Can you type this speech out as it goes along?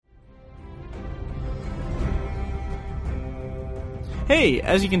Hey,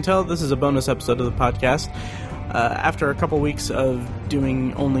 as you can tell, this is a bonus episode of the podcast. After a couple weeks of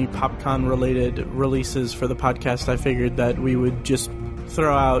doing only PopCon-related releases for the podcast, I figured that we would just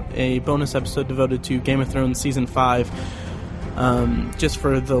throw out a bonus episode devoted to Game of Thrones Season 5, just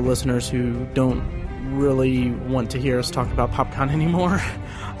for the listeners who don't really want to hear us talk about PopCon anymore.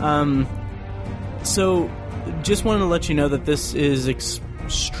 So, just wanted to let you know that this is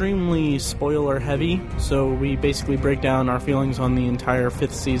extremely spoiler heavy, so we basically break down our feelings on the entire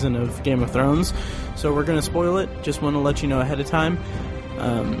 5th season of Game of Thrones. So we're going to spoil it. Just want to let you know ahead of time.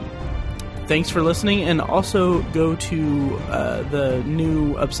 Thanks for listening, and also go to the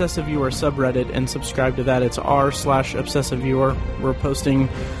new Obsessive Viewer subreddit and subscribe to that. It's r/Obsessive Viewer. We're posting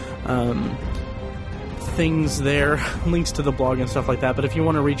things there, links to the blog and stuff like that. But if you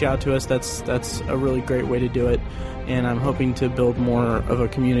want to reach out to us, that's a really great way to do it. And I'm hoping to build more of a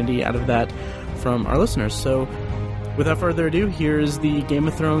community out of that from our listeners. So, without further ado, here's the Game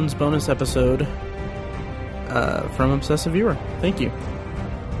of Thrones bonus episode from Obsessive Viewer. Thank you.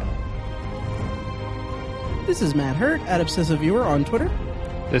 This is Matt Hurt at Obsessive Viewer on Twitter.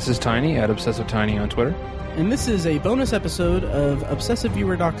 This is Tiny at Obsessive Tiny on Twitter. And this is a bonus episode of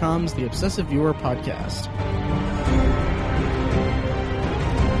ObsessiveViewer.com's The Obsessive Viewer Podcast.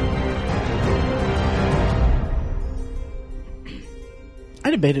 I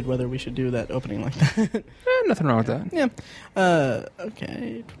debated whether we should do that opening like that. Nothing wrong with that. Yeah.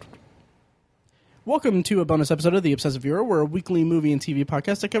 Okay. Welcome to a bonus episode of The Obsessive Viewer. We're a weekly movie and TV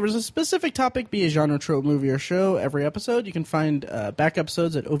podcast that covers a specific topic, be a genre, trope, movie, or show. Every episode, you can find back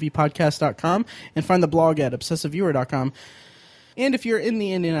episodes at ovpodcast.com and find the blog at obsessiveviewer.com. And if you're in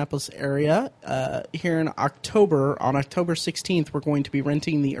the Indianapolis area, here in October, on October 16th, we're going to be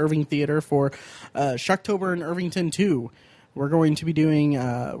renting the Irving Theater for Shocktober in Irvington 2. We're going to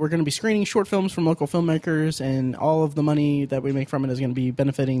be screening short films from local filmmakers, and all of the money that we make from it is going to be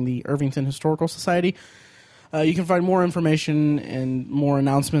benefiting the Irvington Historical Society. You can find more information and more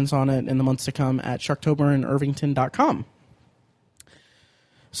announcements on it in the months to come at shocktoberinirvington.com.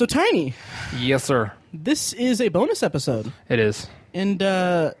 So, Tiny. Yes, sir. This is a bonus episode. It is. And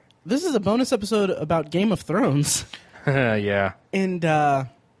this is a bonus episode about Game of Thrones. Yeah. And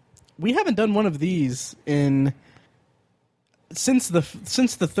we haven't done one of these since the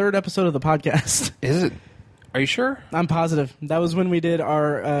third episode of the podcast. Is it? Are you sure? I'm positive. That was when we did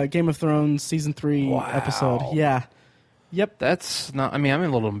our Game of Thrones Season 3 episode. Yeah. Yep. That's not... I mean, I'm a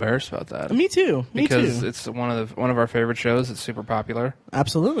little embarrassed about that. Me too. Because it's one of our favorite shows. It's super popular.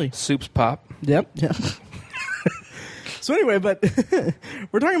 Absolutely. Soups pop. Yep. So anyway, but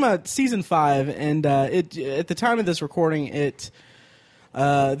we're talking about Season 5, and at the time of this recording,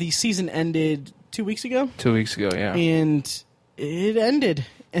 the season ended 2 weeks ago? 2 weeks ago, yeah. And it ended.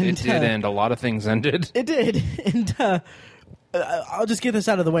 And, it did end. A lot of things ended. It did. And I'll just get this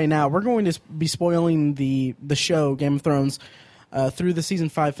out of the way now. We're going to be spoiling the show, Game of Thrones, through the Season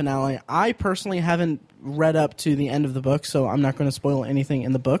 5 finale. I personally haven't read up to the end of the book, so I'm not going to spoil anything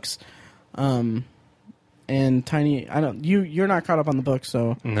in the books. And Tiny, you're not caught up on the book,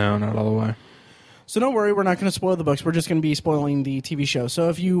 so... No, not all the way. So don't worry, we're not going to spoil the books. We're just going to be spoiling the TV show. So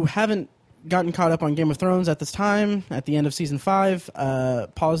if you haven't gotten caught up on Game of Thrones at this time, at the end of Season 5,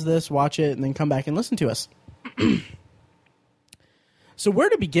 pause this, watch it, and then come back and listen to us. So where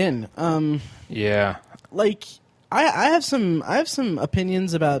to begin? Yeah. Like, I have some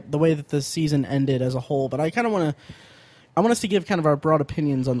opinions about the way that the season ended as a whole, but I want us to give kind of our broad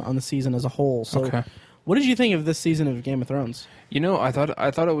opinions on the season as a whole. So okay. What did you think of this season of Game of Thrones? You know, I thought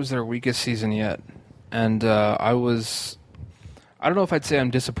it was their weakest season yet. And I don't know if I'd say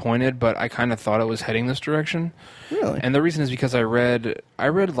I'm disappointed, but I kind of thought it was heading this direction. Really? And the reason is because I read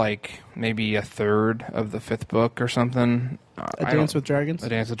like maybe a third of the 5th book or something. A Dance with Dragons? A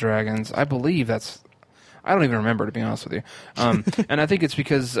Dance with Dragons. I believe that's... I don't even remember, to be honest with you. And I think it's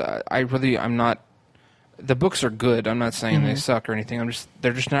because I'm not... The books are good. I'm not saying they suck or anything.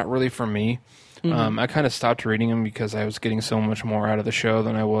 They're just not really for me. I kind of stopped reading them because I was getting so much more out of the show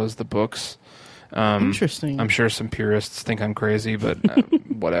than I was the books. Interesting. I'm sure some purists think I'm crazy, but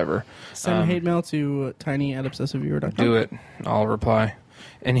whatever. Send hate mail to Tiny at ObsessiveViewer.com. Do it. I'll reply.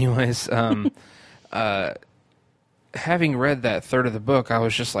 Anyways, having read that third of the book, I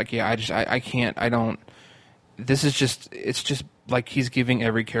was just like, yeah, I can't, I don't, this is just, it's just like he's giving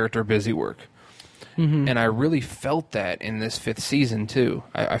every character busy work. Mm-hmm. And I really felt that in this 5th season, too.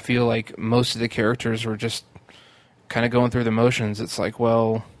 I feel like most of the characters were just kind of going through the motions. It's like,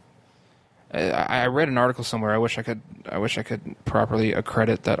 well... I read an article somewhere. I wish I could properly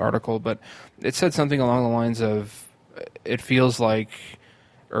accredit that article, but it said something along the lines of, it feels like,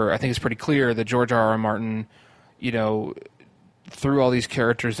 or I think it's pretty clear that George R.R. Martin, threw all these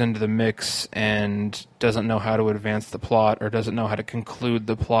characters into the mix and doesn't know how to advance the plot or doesn't know how to conclude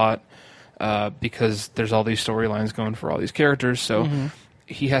the plot because there's all these storylines going for all these characters. So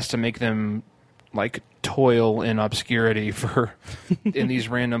he has to make them like toil in obscurity for in these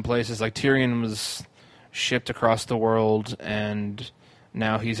random places. Like Tyrion was shipped across the world, and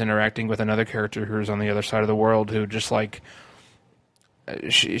now he's interacting with another character who's on the other side of the world who just like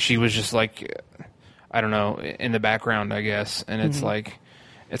she was just like, I don't know, in the background, I guess. And it's like,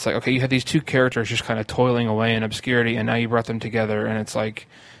 okay, you have these two characters just kind of toiling away in obscurity, and now you brought them together, and it's like,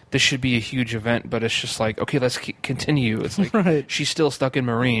 this should be a huge event, but it's just like, okay, let's continue. It's like, she's still stuck in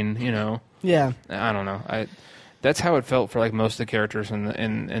Marine, you know? Yeah. I don't know. That's how it felt for like most of the characters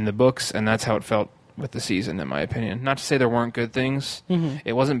in the books, and that's how it felt with the season, in my opinion. Not to say there weren't good things.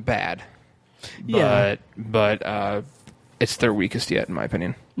 It wasn't bad. But it's their weakest yet, in my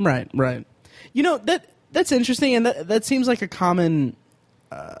opinion. Right. You know, that's interesting, and that seems like a common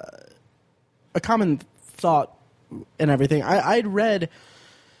thought and everything. I'd read,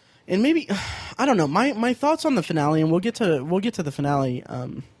 and maybe I don't know, my thoughts on the finale, and we'll get to the finale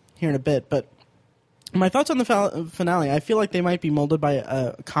here in a bit, but my thoughts on the finale, I feel like they might be molded by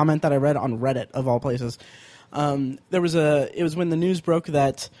a comment that I read on Reddit, of all places. It was when the news broke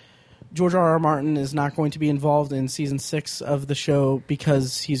that George R.R. Martin is not going to be involved in season 6 of the show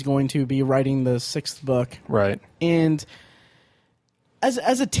because he's going to be writing the 6th book. Right. And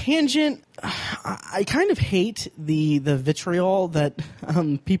as a tangent, I kind of hate the vitriol that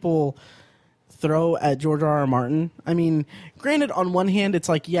people throw at George R.R. Martin. I mean, granted, on one hand, it's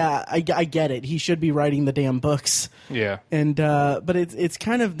like, yeah, I get it. He should be writing the damn books. Yeah. And but it's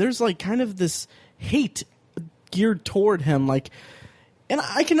kind of, there's like kind of this hate geared toward him, like. And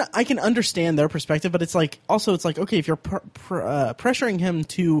I can understand their perspective, but it's like also it's like, okay, if you're pressuring him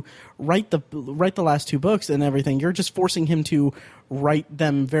to write the last 2 books and everything, you're just forcing him to write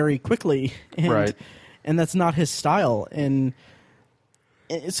them very quickly, and that's not his style. And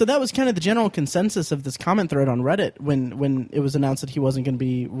so that was kind of the general consensus of this comment thread on Reddit when it was announced that he wasn't going to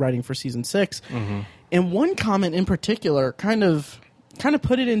be writing for season 6. And one comment in particular kind of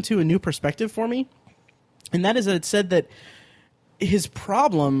put it into a new perspective for me, and that is that it said that his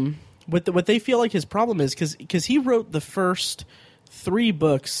problem, what they feel like his problem is, because he wrote the first 3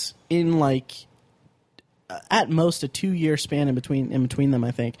 books in like at most a 2-year span in between them,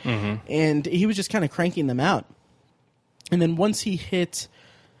 I think, and he was just kind of cranking them out. And then once he hit,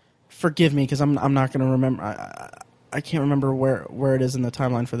 forgive me because I'm not going to remember, I can't remember where it is in the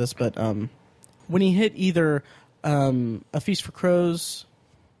timeline for this, but when he hit either A Feast for Crows.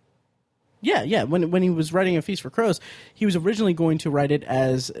 Yeah. When he was writing A Feast for Crows, he was originally going to write it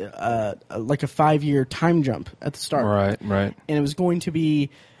as like a 5-year time jump at the start. Right. And it was going to be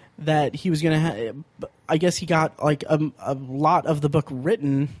that he was going to I guess he got like a lot of the book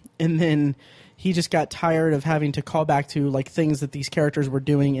written, and then he just got tired of having to call back to like things that these characters were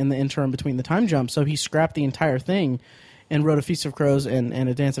doing in the interim between the time jumps. So he scrapped the entire thing and wrote A Feast of Crows and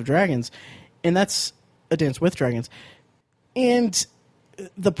A Dance of Dragons. And that's A Dance with Dragons. And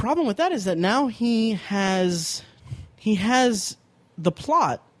the problem with that is that now he has the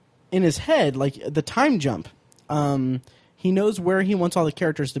plot in his head, like the time jump. He knows where he wants all the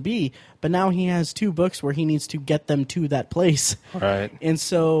characters to be, but now he has 2 books where he needs to get them to that place. Right. And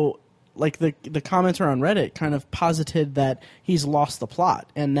so, like the commenter on Reddit kind of posited that he's lost the plot,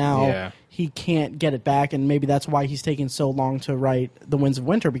 and now he can't get it back, and maybe that's why he's taking so long to write The Winds of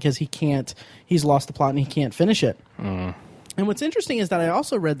Winter, because he's lost the plot and he can't finish it. And what's interesting is that I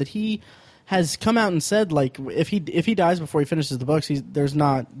also read that he has come out and said, like, if he dies before he finishes the books,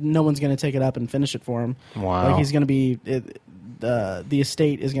 no one's going to take it up and finish it for him. Wow. Like he's going to be the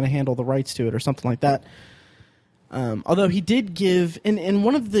estate is going to handle the rights to it or something like that. Although he did give in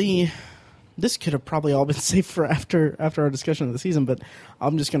one of this could have probably all been saved for after our discussion of the season, but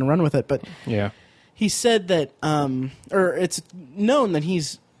I'm just going to run with it. But yeah, he said that, or it's known that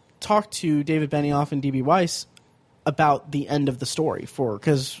he's talked to David Benioff and D.B. Weiss about the end of the story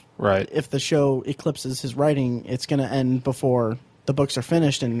because if the show eclipses his writing, it's going to end before the books are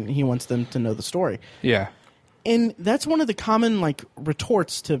finished, and he wants them to know the story. Yeah, and that's one of the common like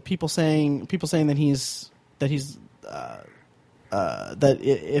retorts to people saying that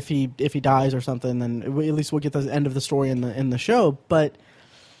if he dies or something, then at least we'll get the end of the story in the show. But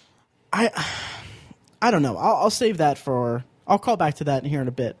I don't know. I'll save that for. I'll call back to that here in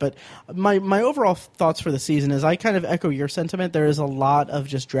a bit. But my overall thoughts for the season is I kind of echo your sentiment. There is a lot of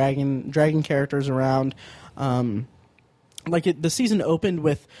just dragging characters around. The season opened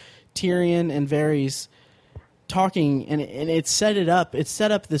with Tyrion and Varys talking, and it set it up. It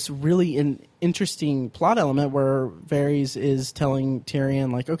set up this really interesting plot element where Varys is telling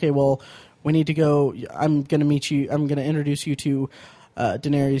Tyrion, like, okay, well, we need to go. I'm going to meet you. I'm going to introduce you to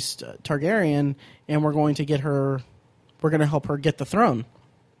Daenerys Targaryen, and we're going to get her. We're going to help her get the throne.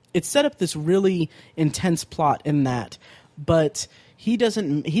 It set up this really intense plot in that, but he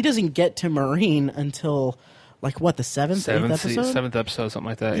doesn't get to Meereen until, like, what, the seventh episode? Seventh episode, something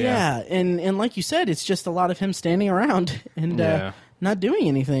like that. Yeah, and like you said, it's just a lot of him standing around and not doing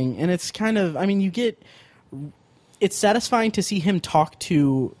anything. And it's kind of, I mean, it's satisfying to see him talk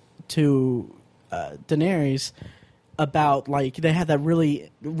to Daenerys about, like, they had that really,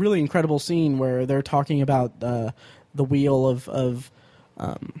 really incredible scene where they're talking about the wheel of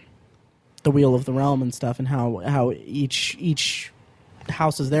the wheel of the realm and stuff, and how each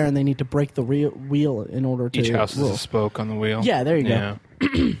house is there, and they need to break the wheel in order to each house rule. is a spoke on the wheel. Yeah, there you go.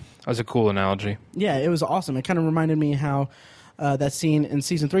 That was a cool analogy. Yeah, it was awesome. It kind of reminded me how that scene in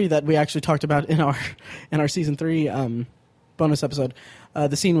season 3 that we actually talked about in our season 3 bonus episode,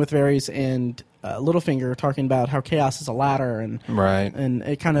 the scene with Varys and Littlefinger talking about how chaos is a ladder, and right, and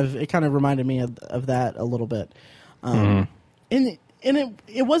it kind of reminded me of that a little bit. And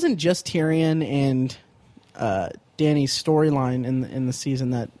it wasn't just Tyrion and Dany's storyline in the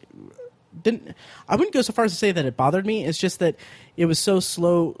season that didn't. I wouldn't go so far as to say that it bothered me. It's just that it was so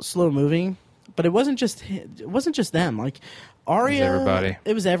slow moving. But it wasn't just them. Like Arya, everybody.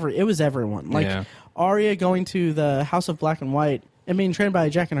 It was everyone. Like Arya going to the House of Black and White and being trained by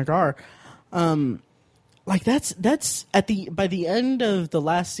Jack and Hagar. Like that's by the end of the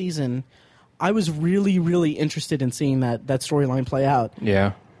last season, I was really, really interested in seeing that storyline play out.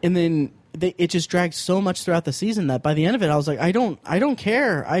 Yeah. And then it just dragged so much throughout the season that by the end of it, I was like, I don't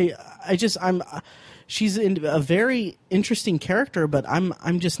care. She's a very interesting character, but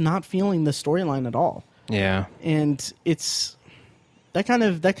I'm just not feeling the storyline at all. Yeah. And it's that kind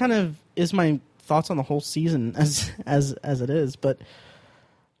of is my thoughts on the whole season as it is. But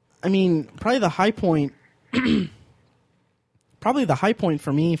I mean, probably the high point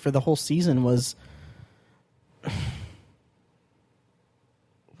for me for the whole season was,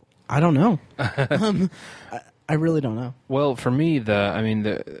 I don't know. I really don't know. Well, for me,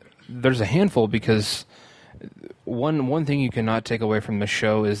 there's a handful, because one thing you cannot take away from the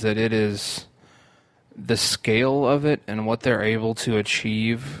show is that it is the scale of it and what they're able to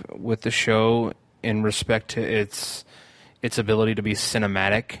achieve with the show in respect to its ability to be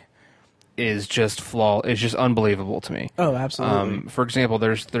cinematic is just unbelievable to me. Oh, absolutely. For example,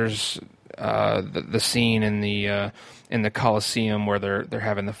 there's the scene in the Colosseum where they're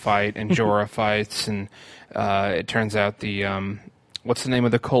having the fight and Jorah fights, and it turns out the what's the name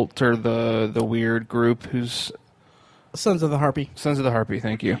of the cult or the weird group who's Sons of the Harpy. Sons of the Harpy,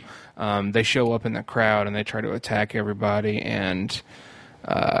 thank you. They show up in the crowd and they try to attack everybody, and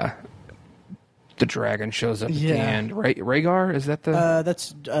the dragon shows up at the end. Rhaegar, is that the?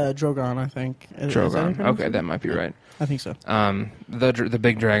 That's Drogon, I think. Drogon. Okay, that might be right. I think so. The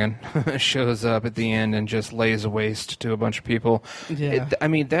big dragon shows up at the end and just lays waste to a bunch of people. Yeah. I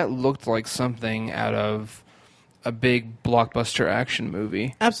mean, that looked like something out of a big blockbuster action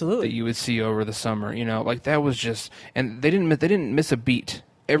movie. Absolutely. That you would see over the summer. You know, like that was just, and they didn't miss a beat.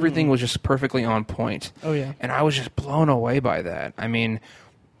 Everything was just perfectly on point. Oh yeah. And I was just blown away by that. I mean,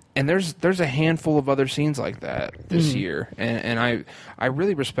 and there's a handful of other scenes like that this year, and I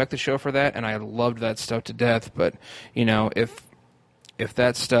really respect the show for that, and I loved that stuff to death. But you know, if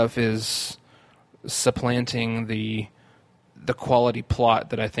that stuff is supplanting the quality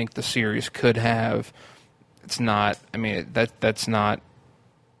plot that I think the series could have, it's not. I mean, that's the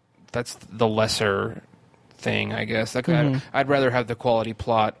lesser thing, I guess. Like I'd rather have the quality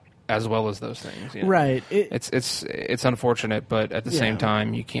plot as well as those things, you know? Right? It's unfortunate, but at the same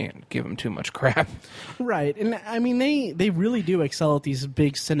time, you can't give them too much crap. Right, and I mean they really do excel at these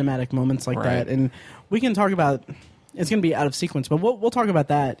big cinematic moments like that, and we can talk about. It's going to be out of sequence, but we'll talk about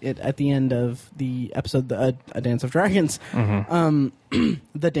that at the end of the episode, A Dance of Dragons.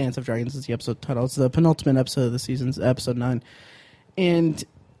 The Dance of Dragons is the episode title. It's the penultimate episode of the season's episode 9, and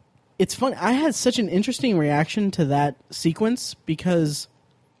it's fun. I had such an interesting reaction to that sequence because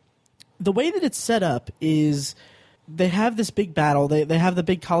the way that it's set up is they have this big battle. They have the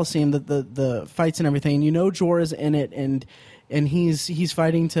big Colosseum, the fights and everything. And you know Jorah's in it, and he's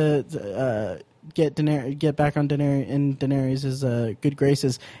fighting to get back on Daenerys' good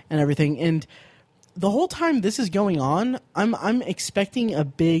graces and everything. And the whole time this is going on, I'm expecting a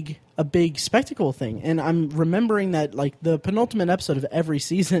big spectacle thing, and I'm remembering that like the penultimate episode of every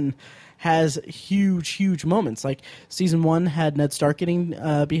season has huge moments. Like season 1 had Ned Stark getting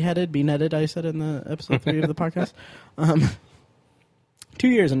beheaded. I said in the episode 3 of the podcast. 2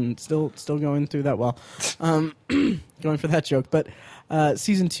 years and still going through that well. Going for that joke, but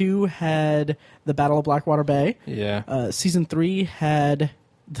season 2 had the Battle of Blackwater Bay. Yeah. Season 3 had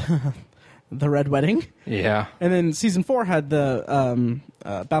the Red Wedding. Yeah. And then season 4 had the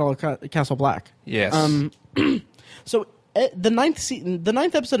Battle of Castle Black. Yes. So the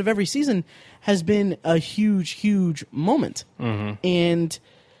ninth episode of every season has been a huge moment. Mm-hmm. And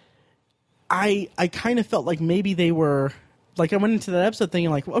I kind of felt like maybe they were, like I went into that episode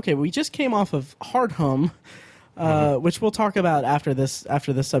thinking like, okay, we just came off of Hard Home, which we'll talk about after this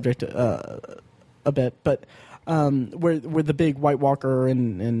subject a bit, but where the big White Walker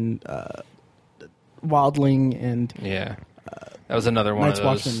and Wildling and that was another one Night's of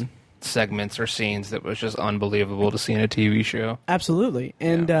those Watchman segments or scenes that was just unbelievable to see in a TV show. Absolutely.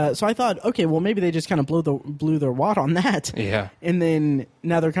 And so I thought, okay, well maybe they just kind of blew their wad on that. Yeah. And then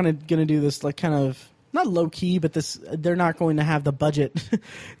now they're kind of going to do this like kind of not low key, but they're not going to have the budget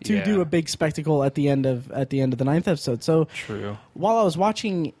to do a big spectacle at the end of the ninth episode. So true. While I was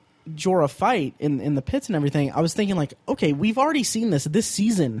watching Jorah fight in the pits and everything, I was thinking like, okay, we've already seen this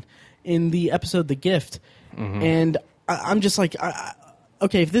season in the episode The Gift, and I'm just like,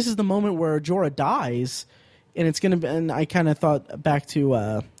 okay, if this is the moment where Jorah dies, and it's gonna be, and I kind of thought back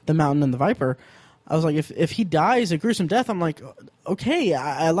to The Mountain and the Viper. I was like, if he dies a gruesome death, I'm like, okay,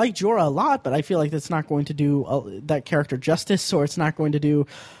 I like Jorah a lot, but I feel like that's not going to do that character justice, or it's not going to do.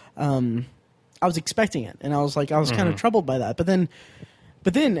 I was expecting it, and I was kind of troubled by that.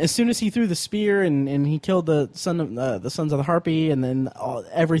 But then, as soon as he threw the spear and he killed the sons of the Harpy, and then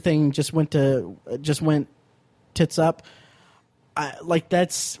everything just went tits up.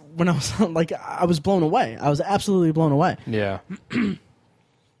 That's when I was like, I was blown away. I was absolutely blown away. Yeah.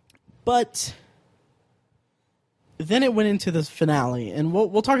 But then it went into the finale, and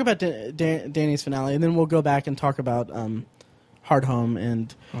we'll talk about Dany's finale, and then we'll go back and talk about Hard Home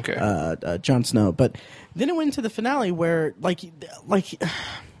and Jon Snow. But then it went into the finale where like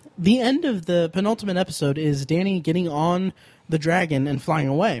the end of the penultimate episode is Dany getting on the dragon and flying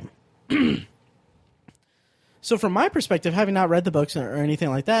away. So from my perspective, having not read the books or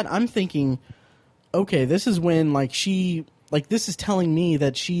anything like that, I'm thinking, okay, this is when this is telling me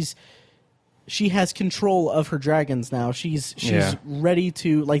that she has control of her dragons now. She's ready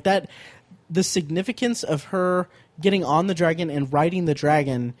to like that. The significance of her getting on the dragon and riding the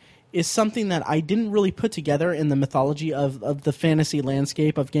dragon is something that I didn't really put together in the mythology of the fantasy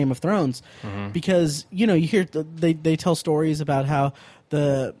landscape of Game of Thrones, because you hear they tell stories about how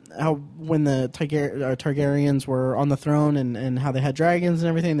when the Targaryens were on the throne and how they had dragons and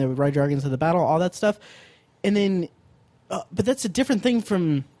everything, they would ride dragons to the battle, all that stuff, and then but that's a different thing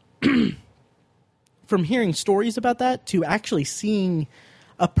from from hearing stories about that to actually seeing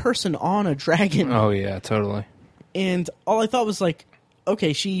a person on a dragon. Oh yeah, totally. And all I thought was like,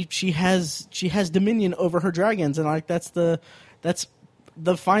 okay, she has dominion over her dragons, and like that's the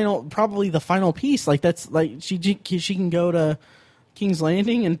final piece. Like that's like she can go to King's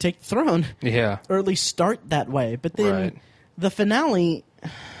Landing and take the throne. Yeah. Or at least start that way. But then the finale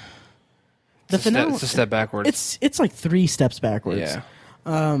it's a step backwards. It's like 3 steps backwards.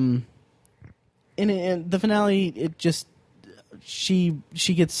 Yeah. And the finale, it just she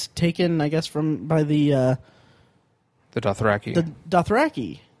gets taken, I guess, by the Dothraki. The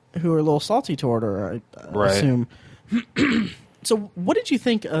Dothraki, who are a little salty toward her, I assume. So what did you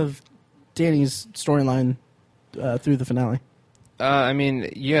think of Dany's storyline through the finale? I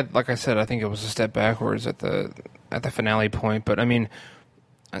mean, yeah, like I said, I think it was a step backwards at the finale point. But I mean,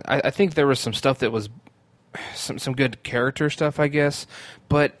 I think there was some stuff that was some good character stuff, I guess.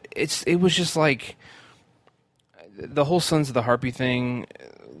 But it was just like the whole Sons of the Harpy thing.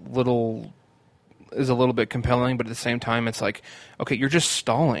 Is a little bit compelling, but at the same time, it's like, okay, you're just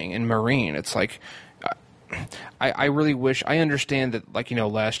stalling in Marine. It's like, I really wish I understand that. Like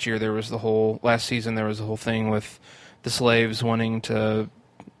last season there was the whole thing with the slaves wanting to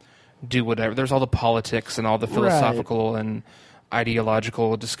do whatever. There's all the politics and all the philosophical and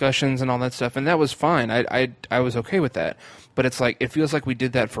ideological discussions and all that stuff, and that was fine. I was okay with that, but it's like it feels like we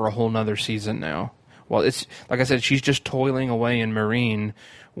did that for a whole nother season now. Well, it's like I said, she's just toiling away in Marine,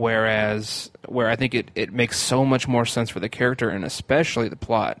 where I think it makes so much more sense for the character and especially the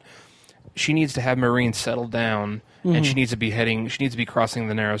plot she needs to have Marine settle down, and she needs to be crossing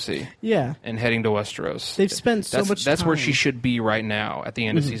the Narrow Sea. Yeah. And heading to Westeros. They've spent so much That's time. where she should be right now at the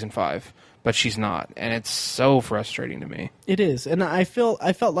end of season 5, but she's not, and it's so frustrating to me. It is, and I felt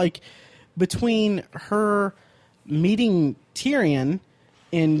like between her meeting Tyrion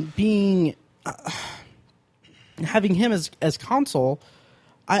and being having him as consul,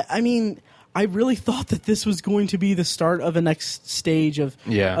 I mean, I really thought that this was going to be the start of a next stage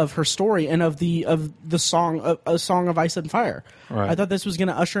of her story and of the song, a Song of Ice and Fire. Right. I thought this was going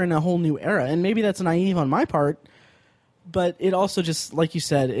to usher in a whole new era, and maybe that's naive on my part, but it also just, like you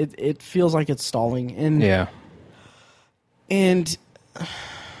said, it feels like it's stalling. And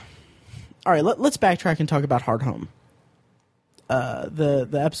all right, let's backtrack and talk about Hardhome. The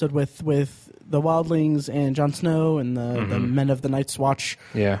episode with the wildlings and Jon Snow and the men of the Night's Watch,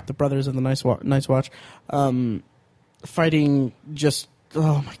 the brothers of the Night's Watch, fighting. Just,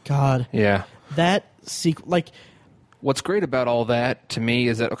 oh my god, that what's great about all that to me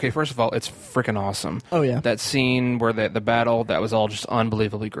is that, okay, first of all, it's freaking awesome. Oh yeah, that scene where the battle, that was all just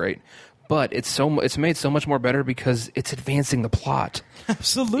unbelievably great. But it's made so much more better because it's advancing the plot.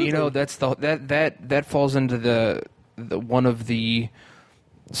 Absolutely, you know, that's that falls into the one of the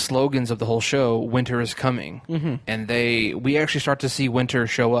slogans of the whole show. Winter is coming, and we actually start to see winter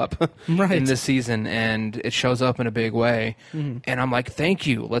show up in this season, and it shows up in a big way. And I'm like, thank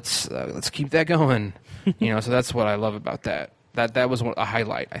you. Let's keep that going. You know, so that's what I love about that. That was a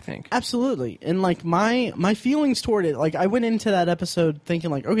highlight, I think. Absolutely. And like my feelings toward it, like I went into that episode thinking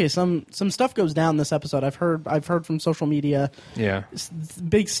like, okay, some stuff goes down this episode. I've heard from social media. Yeah.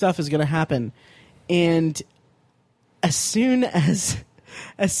 Big stuff is going to happen. And as soon as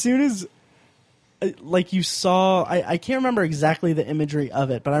like you saw, I can't remember exactly the imagery of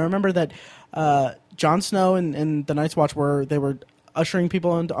it, but I remember that Jon Snow and the Night's Watch they were ushering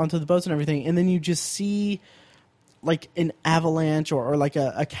people onto the boats and everything, and then you just see like an avalanche or like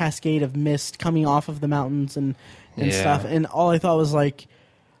a cascade of mist coming off of the mountains and stuff, and all I thought was like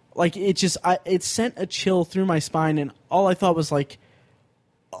it sent a chill through my spine, and all I thought was like,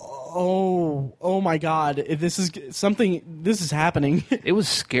 oh my god, this is happening. It was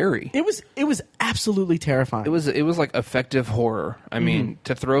scary. It was absolutely terrifying. It was like effective horror. I mean,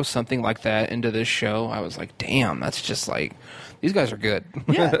 to throw something like that into this show, I was like, damn, that's just like, these guys are good.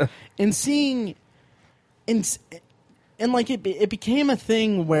 Yeah. And seeing and like it became a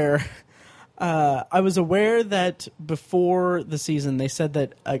thing where I was aware that before the season they said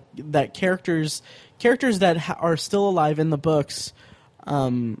that that characters that are still alive in the books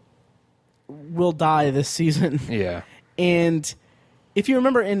will die this season. Yeah. And if you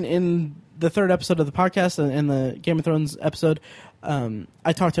remember in the third episode of the podcast and the Game of Thrones episode,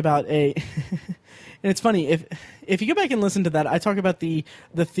 I talked about and it's funny, if you go back and listen to that, I talk about the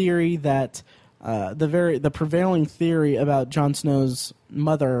theory that the prevailing theory about Jon Snow's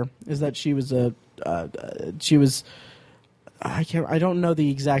mother is that she was I don't know the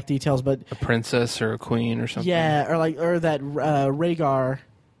exact details, but a princess or a queen or something. Yeah, or that Rhaegar,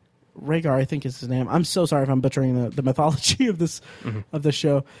 I think is his name. I'm so sorry if I'm butchering the mythology of this of the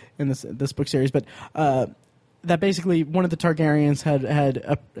show in this book series, but that basically one of the Targaryens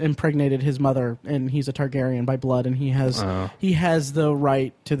had impregnated his mother, and he's a Targaryen by blood, and he has the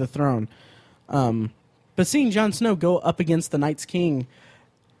right to the throne. But seeing Jon Snow go up against the Night's King,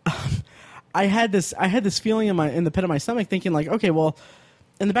 I had this feeling in the pit of my stomach, thinking like, okay, well,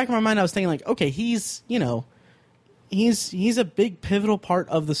 in the back of my mind, I was thinking like, okay, he's a big pivotal part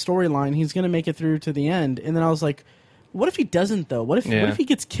of the storyline. He's going to make it through to the end, and then I was like, what if he doesn't though? What if he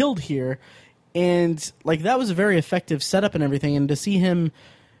gets killed here? And like that was a very effective setup and everything, and to see him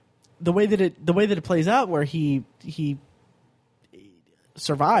the way that it plays out, where he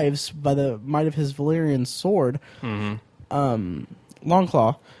survives by the might of his Valyrian sword,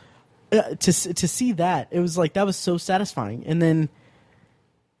 Longclaw. To see that, it was like that was so satisfying. And then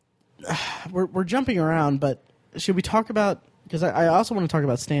we're jumping around, but should we talk about, because I also want to talk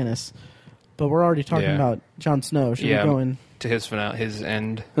about Stannis, but we're already talking about Jon Snow. Should we go in to his finale, his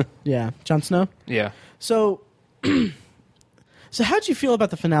end? Yeah, Jon Snow. Yeah. So how'd you feel about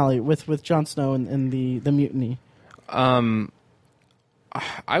the finale with Jon Snow and the mutiny? I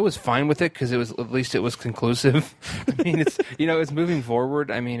was fine with it because at least it was conclusive. I mean, it's moving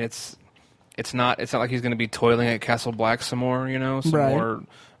forward. I mean, it's not like he's going to be toiling at Castle Black some more.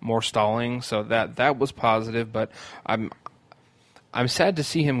 More stalling. So that was positive. But I'm sad to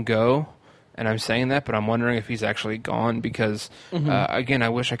see him go, and I'm saying that, but I'm wondering if he's actually gone because again, I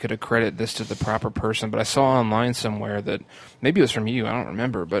wish I could accredit this to the proper person. But I saw online somewhere that maybe it was from you. I don't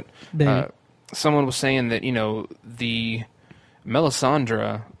remember, but someone was saying that the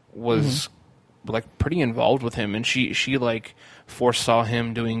Melisandre was like pretty involved with him, and she like foresaw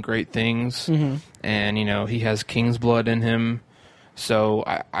him doing great things, and he has king's blood in him. So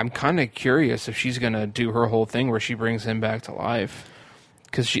I'm kind of curious if she's gonna do her whole thing where she brings him back to life,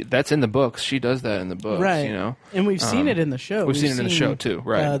 because that's in the books. She does that in the books, right? And we've seen it in the show. We've seen it in the show too,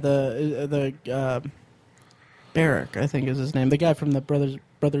 right? The Barrack, I think is his name, the guy from the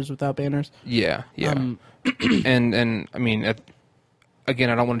Brothers Without Banners. Yeah. And I mean, again,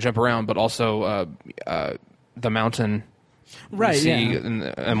 I don't want to jump around, but also the mountain. Right, you see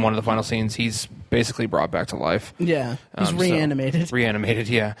in one of the final scenes, he's basically brought back to life. Yeah, he's reanimated. Reanimated,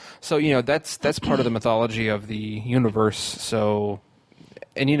 yeah. So that's part of the mythology of the universe. So,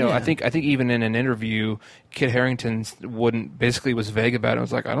 and I think even in an interview, Kit Harington basically was vague about it. It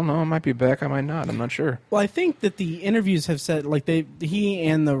was like, I don't know, I might be back, I might not. I'm not sure. Well, I think that the interviews have said, like, he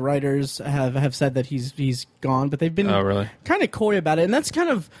and the writers have said that he's gone, but they've been kind of coy about it, and that's kind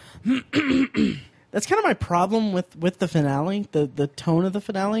of. That's kind of my problem with the finale, the tone of the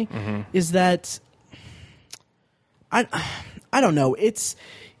finale, is that I don't know. It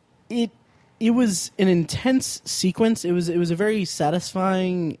was an intense sequence. It was a very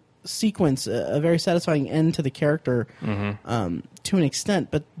satisfying sequence, a very satisfying end to the character, to an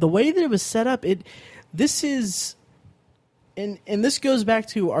extent. But the way that it was set up, this is, and this goes back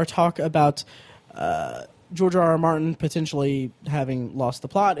to our talk about. George R. R. Martin potentially having lost the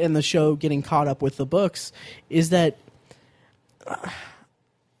plot and the show getting caught up with the books, is that,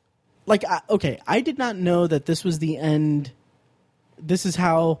 I did not know that this was the end. This is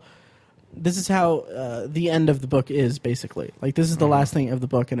how the end of the book is, basically. Like, this is the last thing of the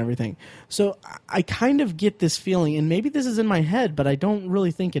book and everything. So I kind of get this feeling, and maybe this is in my head, but I don't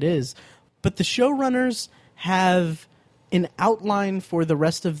really think it is. But the showrunners have an outline for the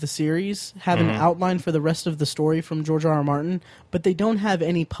rest of the series, have an outline for the rest of the story from George R. R. Martin, but they don't have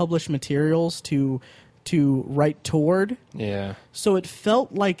any published materials to write toward. Yeah. So it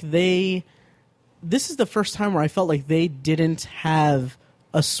felt like this is the first time where I felt like they didn't have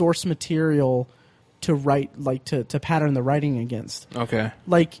a source material to write, like, to pattern the writing against. Okay.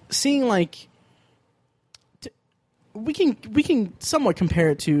 Like, seeing, like, we can somewhat compare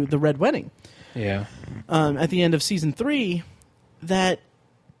it to The Red Wedding. Yeah. At the end of season 3, that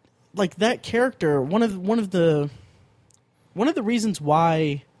character, one of the reasons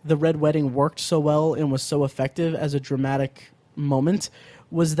why the Red Wedding worked so well and was so effective as a dramatic moment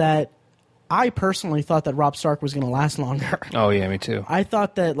was that I personally thought that Robb Stark was going to last longer. Oh yeah, me too. I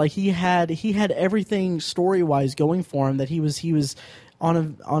thought that, like, he had everything story-wise going for him, that he was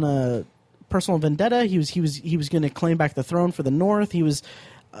on a personal vendetta. He was going to claim back the throne for the North.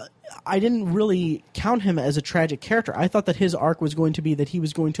 I didn't really count him as a tragic character. I thought that his arc was going to be that he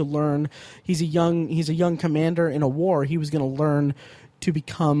was going to learn. He's a young commander in a war. He was going to learn to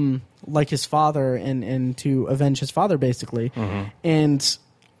become like his father and to avenge his father, basically. And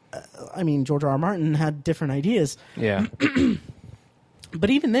I mean, George R. R. Martin had different ideas. Yeah. But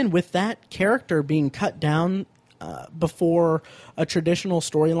even then, with that character being cut down before a traditional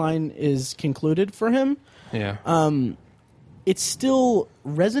storyline is concluded for him, it still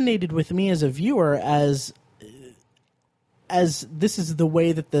resonated with me as a viewer as this is the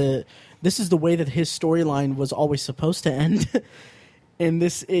way that his storyline was always supposed to end. And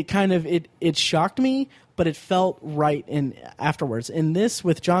it shocked me, but it felt right afterwards. And this,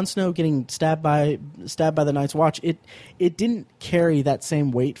 with Jon Snow getting stabbed by the Night's Watch, it didn't carry that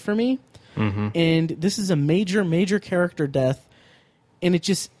same weight for me. And this is a major character death, and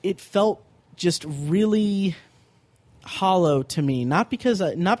it felt just really hollow to me. Not because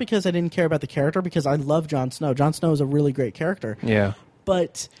I didn't care about the character, because I love Jon Snow. Jon Snow is a really great character. Yeah.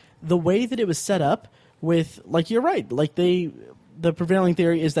 But the way that it was set up with, like, you're right, like, the prevailing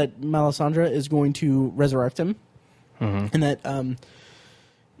theory is that Melisandre is going to resurrect him, and that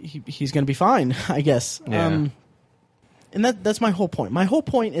he's going to be fine, I guess. Yeah. And that's my whole point. My whole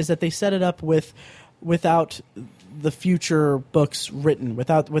point is that they set it up without the future books written,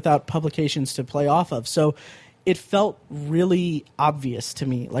 without publications to play off of. So it felt really obvious to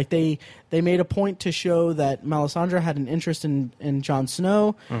me. Like, they made a point to show that Melisandre had an interest in Jon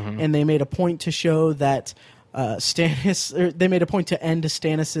Snow, and they made a point to show that Stannis. They made a point to end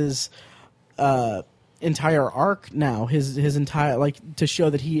Stannis's entire arc now. His entire, like, to show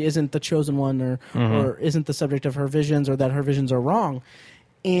that he isn't the chosen one, or isn't the subject of her visions, or that her visions are wrong.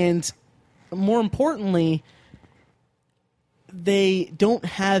 And more importantly, they don't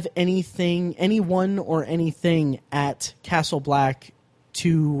have anyone or anything at Castle Black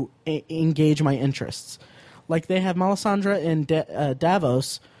to engage my interests. Like, they have Melisandre and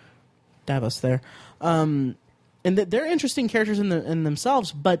Davos there, and they're interesting characters in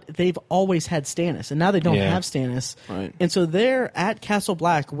themselves, but they've always had Stannis, and now they don't have Stannis. Right. And so they're at Castle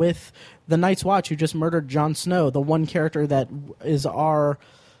Black with the Night's Watch, who just murdered Jon Snow, the one character that is our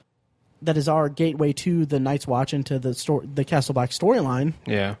gateway to the Night's Watch and to the Castle Black storyline.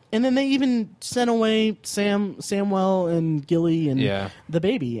 Yeah. And then they even sent away Samwell and Gilly and the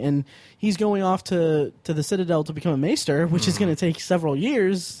baby, and he's going off to the Citadel to become a Maester, which is going to take several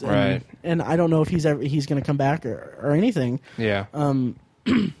years. Right. And I don't know if he's going to come back or anything. Yeah.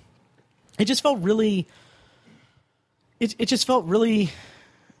 It just felt really. It just felt really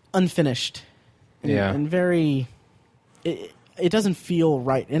unfinished. And very. It doesn't feel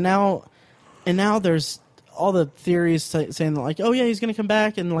right, and now there's all the theories saying that, like, oh yeah, he's going to come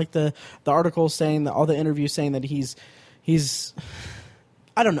back, and like the articles saying that, all the interviews saying that he's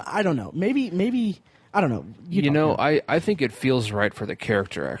I don't know maybe I don't know. I think it feels right for the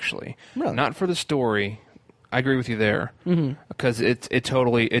character, actually, really? Not for the story. I agree with you there, because it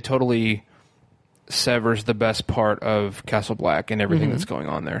totally severs the best part of Castle Black and everything that's going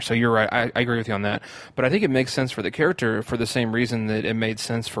on there. So you're right. I agree with you on that. But I think it makes sense for the character for the same reason that it made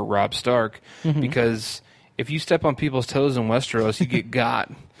sense for Robb Stark, because if you step on people's toes in Westeros, you get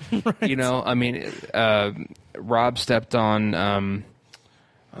got. Right. I mean, Robb stepped on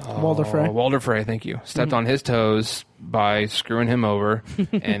Walder Frey. Walder Frey, thank you. Stepped on his toes by screwing him over,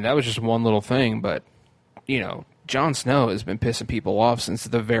 and that was just one little thing. But Jon Snow has been pissing people off since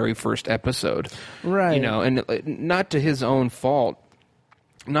the very first episode. Right. And not to his own fault,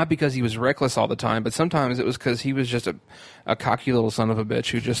 not because he was reckless all the time, but sometimes it was because he was just a cocky little son of a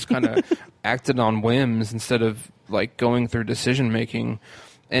bitch who just kind of acted on whims instead of like going through decision making.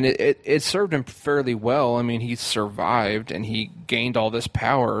 And it served him fairly well. I mean, he survived and he gained all this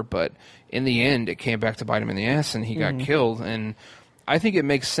power, but in the end, it came back to bite him in the ass, and he got killed. And I think it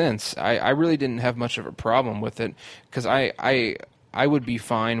makes sense. I really didn't have much of a problem with it, because I would be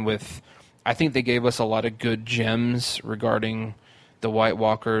fine with. I think they gave us a lot of good gems regarding the White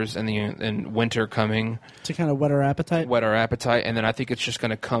Walkers and winter coming to kind of whet our appetite. And then I think it's just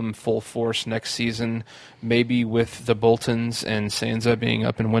going to come full force next season, maybe with the Boltons and Sansa being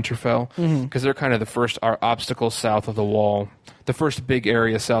up in Winterfell, because they're kind of the first obstacle south of the Wall, the first big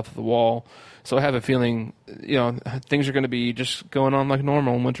area south of the Wall. So I have a feeling, things are going to be just going on like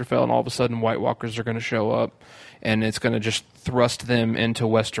normal in Winterfell, and all of a sudden White Walkers are going to show up, and it's going to just thrust them into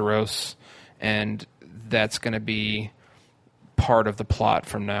Westeros, and that's going to be part of the plot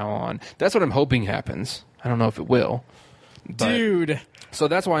from now on. That's what I'm hoping happens. I don't know if it will. Dude. So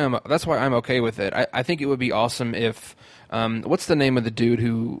that's why I'm okay with it. I think it would be awesome if what's the name of the dude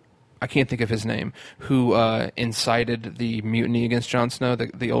who I can't think of his name, who incited the mutiny against Jon Snow,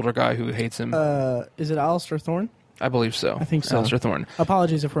 the older guy who hates him. Is it Alistair Thorne? I believe so. I think so. Alistair Thorne.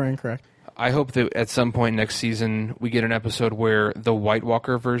 Apologies if we're incorrect. I hope that at some point next season we get an episode where the White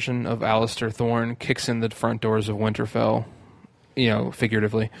Walker version of Alistair Thorne kicks in the front doors of Winterfell,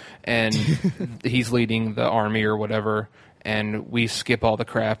 figuratively, and he's leading the army or whatever, and we skip all the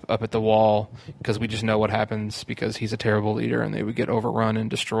crap up at the Wall because we just know what happens because he's a terrible leader and they would get overrun and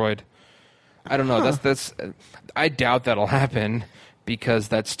destroyed. I don't know. That's I doubt that'll happen because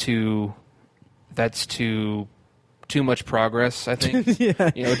that's too much progress, I think.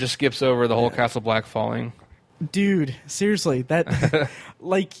 Yeah. It just skips over the whole Castle Black falling. Dude, seriously, that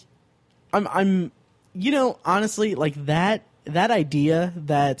like I'm honestly, like that idea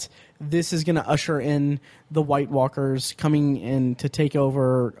that this is going to usher in the White Walkers coming in to take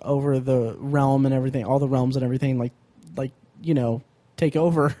over the realm and everything, all the realms and everything, like take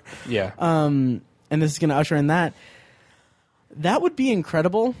over. Yeah. And this is going to usher in that. That would be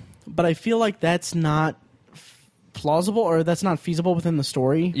incredible, but I feel like that's not plausible or that's not feasible within the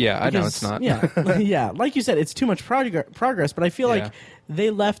story. Yeah, I know it's not. Yeah, yeah. Like you said, it's too much progress, but I feel like they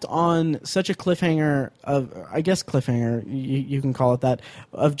left on such a cliffhanger of, I guess cliffhanger, you can call it that,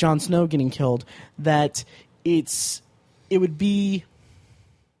 of Jon Snow getting killed, that it would be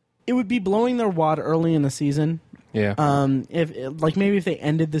blowing their wad early in the season. Yeah. If they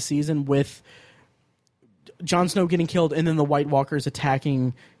ended the season with Jon Snow getting killed and then the White Walkers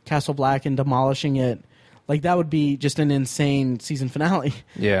attacking Castle Black and demolishing it, like that would be just an insane season finale.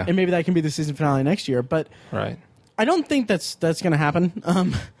 Yeah. And maybe that can be the season finale next year, but right. I don't think that's going to happen.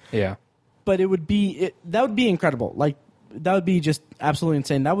 Yeah. But that would be incredible. Like that would be just absolutely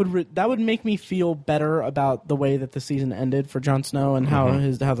insane. That would make me feel better about the way that the season ended for Jon Snow and how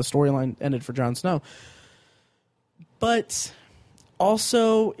the storyline ended for Jon Snow. But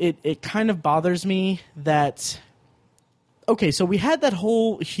also it kind of bothers me that okay, so we had that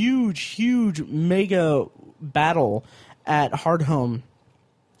whole huge mega battle at Hardhome,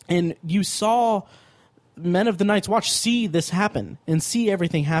 and you saw men of the Night's Watch see this happen and see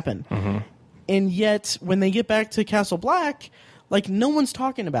everything happen. Mm-hmm. And yet, when they get back to Castle Black, like, no one's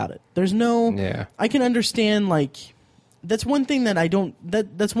talking about it. There's no... Yeah. I can understand, like... That's one thing that I don't...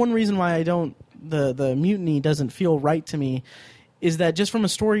 That's one reason why I don't... The mutiny doesn't feel right to me, is that just from a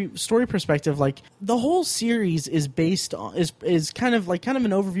story perspective, like, the whole series is based on... Is kind of an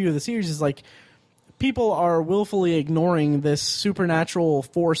overview of the series is, like... People are willfully ignoring this supernatural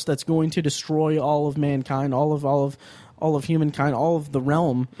force that's going to destroy all of mankind, all of humankind, all of the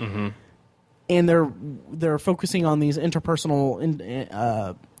realm. Mm-hmm. And they're focusing on these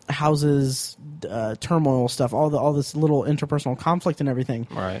interpersonal houses, turmoil stuff, all this little interpersonal conflict and everything.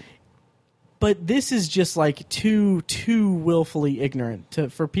 Right. But this is just like too willfully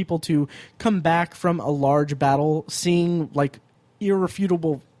ignorant for people to come back from a large battle, seeing like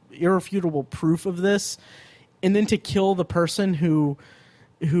irrefutable proof of this, and then to kill the person who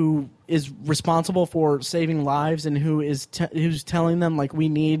is responsible for saving lives and who's telling them, like, we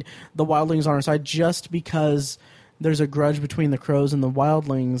need the wildlings on our side, just because there's a grudge between the crows and the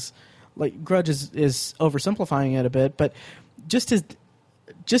wildlings. Like, grudge is oversimplifying it a bit, but just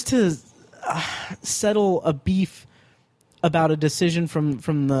to settle a beef about a decision from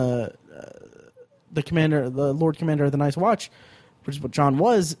the commander, the Lord Commander of the Night's Watch, which is what John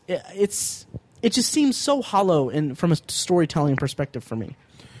was. It just seems so hollow from a storytelling perspective for me.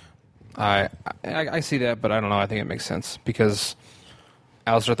 I see that, but I don't know. I think it makes sense because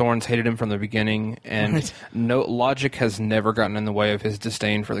Alistair Thorne's hated him from the beginning, and Right. no logic has never gotten in the way of his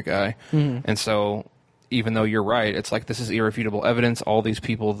disdain for the guy. Mm-hmm. And so, even though you're right, it's like this is irrefutable evidence. All these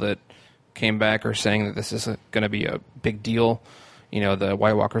people that came back are saying that this is going to be a big deal. You know, the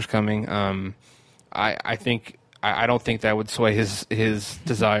White Walker's coming. I think. I don't think that would sway his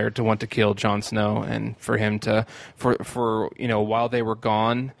desire to want to kill Jon Snow, and for him to for you know, while they were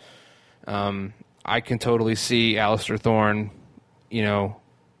gone, I can totally see Alistair Thorne, you know,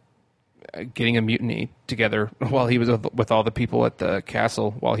 getting a mutiny together while he was with all the people at the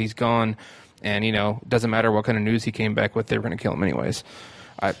castle while he's gone, and you know, doesn't matter what kind of news he came back with, they were going to kill him anyways.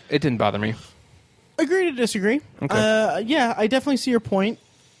 It didn't bother me. Agree to disagree. Okay. Yeah, I definitely see your point,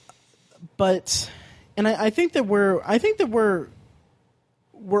 but. And I think that we're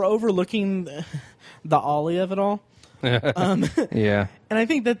overlooking the Ollie of it all. Yeah. And I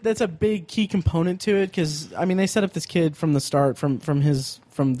think that's a big key component to it, because I mean, they set up this kid from the start, from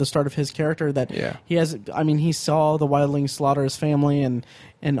the start of his character, that he has. I mean, he saw the wildlings slaughter his family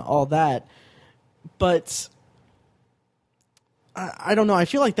and all that, but I don't know. I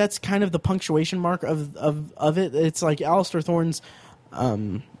feel like that's kind of the punctuation mark of it. It's like Alistair Thorne's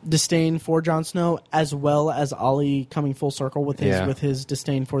disdain for Jon Snow, as well as Ollie coming full circle with his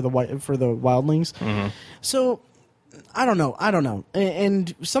disdain for the wildlings. Mm-hmm. So I don't know.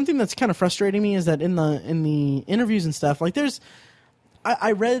 And something that's kind of frustrating me is that in the interviews and stuff, like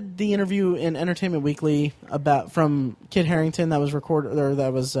I read the interview in Entertainment Weekly from Kit Harington that was recorded, or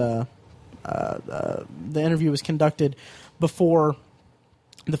that was the interview was conducted before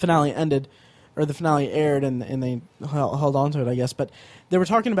the finale ended. Or the finale aired, and they held on to it, I guess. But they were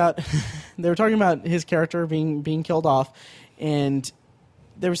talking about his character being killed off, and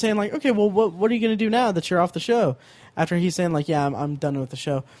they were saying, like, okay, well, what are you going to do now that you're off the show? After he's saying, like, yeah, I'm done with the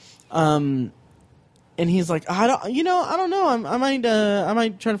show, and he's like, I don't know, I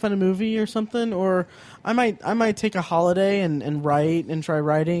might try to find a movie or something, or I might take a holiday and write and try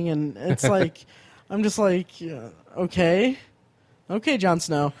writing, and it's like, I'm just like, yeah, okay, Jon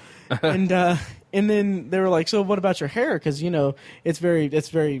Snow. And then they were like, so what about your hair? Because, you know, it's very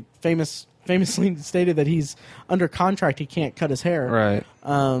famously stated that he's under contract. He can't cut his hair. Right.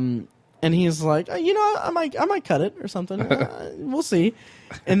 And he's like, you know, I might cut it or something. We'll see.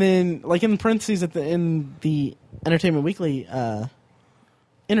 And then, like, in parentheses in the Entertainment Weekly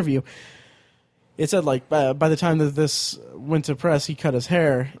interview, it said, like, by the time that this went to press, he cut his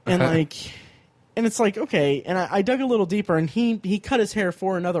hair. And, like... And it's like, okay, and I dug a little deeper, and he cut his hair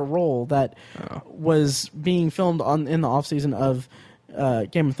for another role that was being filmed in the off season of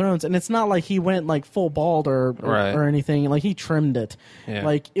Game of Thrones, and it's not like he went like full bald or anything. Like, he trimmed it. Yeah.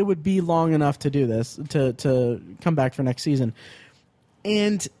 Like, it would be long enough to do this to come back for next season,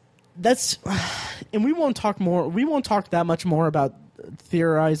 and we won't talk that much more about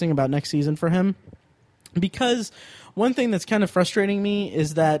theorizing about next season for him, because one thing that's kind of frustrating me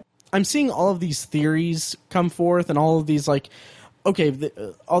is that I'm seeing all of these theories come forth, and all of these, like, okay,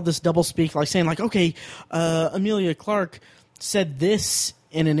 all this double speak, like saying, like, okay, Emilia Clarke said this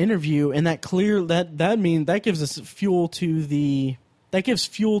in an interview, and that gives us fuel to the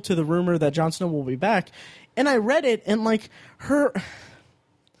rumor that Jon Snow will be back. And I read it, and like her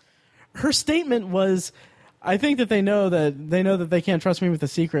her statement was, I think that they know that they can't trust me with a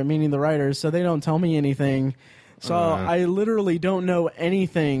secret, meaning the writers, so they don't tell me anything. So I literally don't know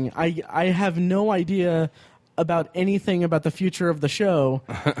anything. I have no idea about anything about the future of the show.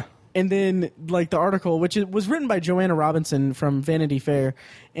 And then, like, the article, which was written by Joanna Robinson from Vanity Fair,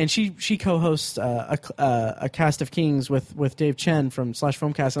 and she co-hosts a Cast of Kings with Dave Chen from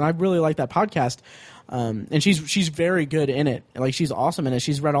 /Filmcast, and I really like that podcast. And she's very good in it. Like, she's awesome in it.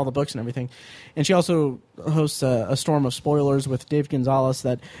 She's read all the books and everything. And she also hosts a Storm of Spoilers with Dave Gonzalez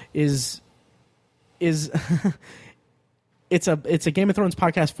that is it's a Game of Thrones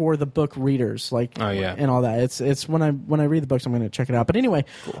podcast for the book readers, like, and all that. It's when I read the books, I'm going to check it out. But anyway,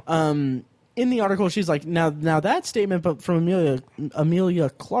 cool. In the article, she's like, now that statement, but from Amelia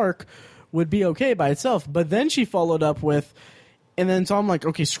Clark, would be okay by itself. But then she followed up with, and then so I'm like,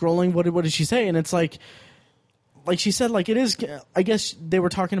 okay, scrolling, what did she say? And it's like she said, like, it is. I guess they were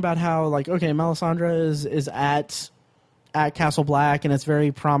talking about how, like, okay, Melisandre is at Castle Black, and it's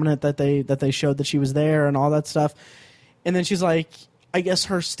very prominent that they showed that she was there and all that stuff. And then she's like, I guess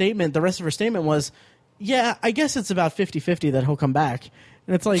the rest of her statement was, yeah, I guess it's about 50-50 that he'll come back.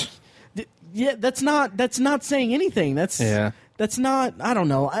 And it's like, yeah, that's not saying anything. That's not, I don't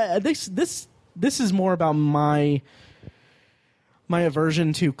know. This is more about my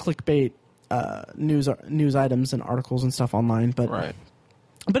aversion to clickbait news items and articles and stuff online. But right.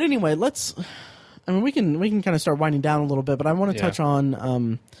 But anyway, we can kind of start winding down a little bit, but I want to touch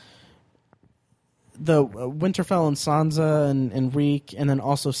on the Winterfell and Sansa and Reek, and then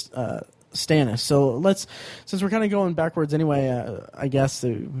also Stannis. So since we're kind of going backwards anyway, I guess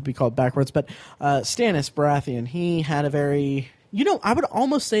it would be called backwards, but Stannis Baratheon, he had a very, I would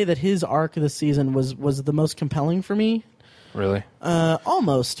almost say that his arc this season was the most compelling for me. Really?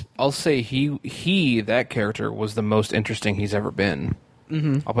 Almost. I'll say that character was the most interesting he's ever been.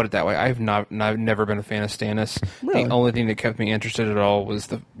 Mm-hmm. I'll put it that way. I've never been a fan of Stannis. Really? The only thing that kept me interested at all was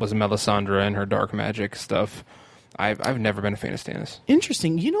Melisandre and her dark magic stuff. I've never been a fan of Stannis.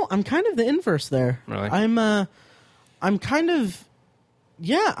 Interesting. I'm kind of the inverse there. Really? I'm kind of,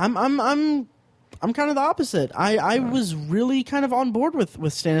 yeah. I'm kind of the opposite. I was really kind of on board with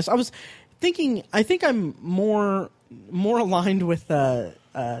Stannis. I was thinking. I think I'm more aligned with Davos.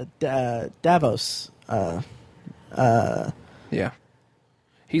 Yeah.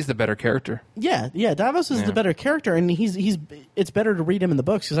 He's the better character. Yeah. Davos is the better character, and it's better to read him in the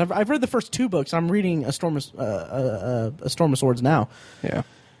books, because I've read the first 2 books. I'm reading a Storm of Swords now. Yeah.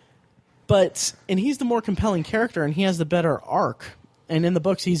 And he's the more compelling character, and he has the better arc. And in the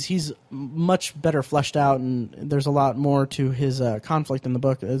books, he's much better fleshed out, and there's a lot more to his conflict in the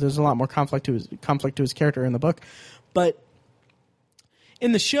book. There's a lot more conflict to his character in the book, but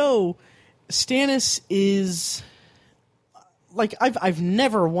in the show, Stannis is. Like, I've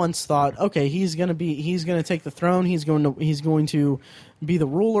never once thought, okay, he's gonna take the throne. He's going to be the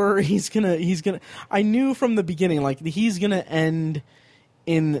ruler. He's gonna. I knew from the beginning, like, he's gonna end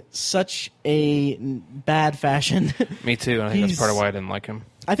in such a bad fashion. Me too. And I think that's part of why I didn't like him.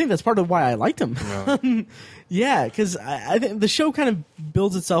 I think that's part of why I liked him. Really? Yeah, because I think the show kind of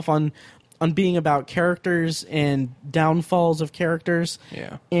builds itself on being about characters and downfalls of characters.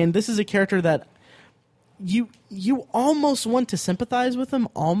 Yeah. And this is a character that. You almost want to sympathize with him,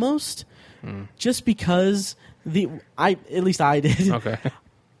 almost, just because at least I did. Okay.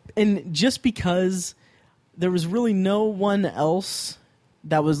 And just because there was really no one else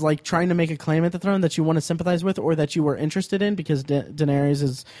that was, like, trying to make a claim at the throne that you want to sympathize with or that you were interested in, because Daenerys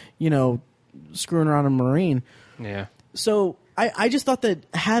is, screwing around in Marine. Yeah. So I just thought that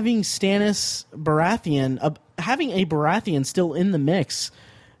having Stannis Baratheon, having a Baratheon still in the mix,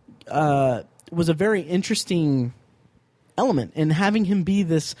 was a very interesting element, and having him be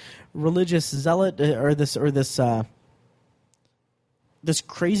this religious zealot or this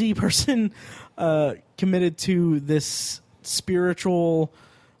crazy person committed to this spiritual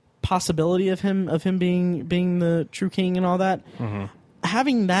possibility of him being the true king and all that. Mm-hmm.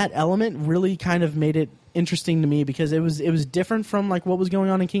 Having that element really kind of made it interesting to me, because it was different from, like, what was going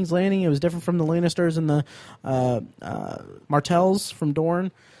on in King's Landing. It was different from the Lannisters and the Martells from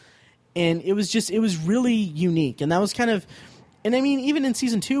Dorne. And it was really unique, and that was kind of, and I mean, even in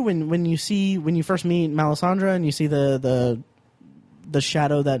season 2, when you first meet Melisandre and you see the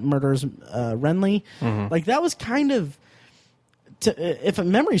shadow that murders Renly, like, that was kind of, if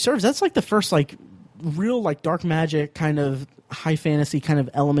memory serves, that's like the first, like, real, like, dark magic kind of high fantasy kind of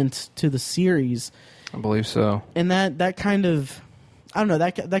element to the series. I believe so. And that kind of, I don't know,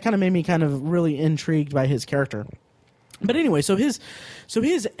 that kind of made me kind of really intrigued by his character. But anyway, so his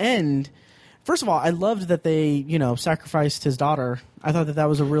end First of all, I loved that they, sacrificed his daughter. I thought that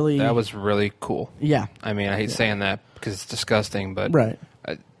was a really... That was really cool. Yeah. I mean, I hate saying that because it's disgusting, but right.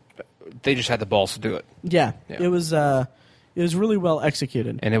 They just had the balls to do it. Yeah. It was really well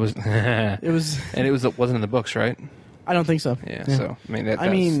executed. And it was... it wasn't in the books, right? I don't think so. Yeah. So, I mean,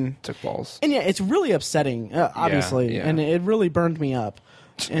 that took balls. And yeah, it's really upsetting, obviously. Yeah. And it really burned me up.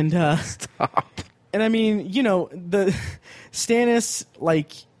 And, Stop. And I mean, the Stannis,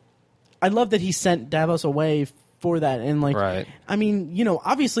 like... I love that he sent Davos away for that, and like, right. I mean,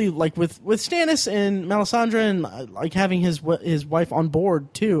 obviously, like with Stannis and Melisandre, and like having his wife on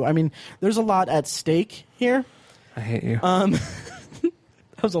board too. I mean, there's a lot at stake here. I hate you. That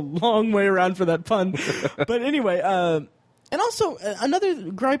was a long way around for that pun, but anyway, and also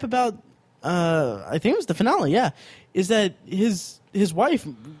another gripe about, I think it was the finale. Yeah, is that his wife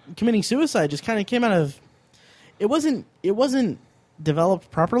committing suicide just kind of came out of. It wasn't developed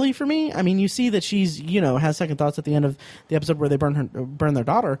properly for me. I mean, you see that she's, has second thoughts at the end of the episode where they burn their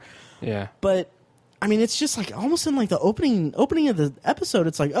daughter. Yeah. But I mean, it's just like almost in like the opening of the episode.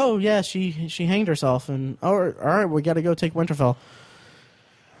 It's like, oh yeah, she hanged herself, and all right, we got to go take Winterfell.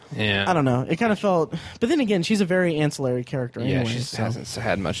 Yeah. I don't know. It kind of felt, but then again, she's a very ancillary character. Yeah, anyway, she hasn't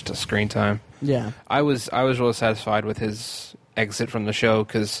had much to screen time. Yeah. I was really satisfied with his exit from the show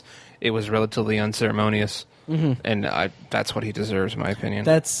because it was relatively unceremonious. Mm-hmm. And that's what he deserves, in my opinion.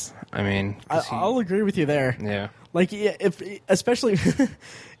 I'll agree with you there. Yeah. Like, especially,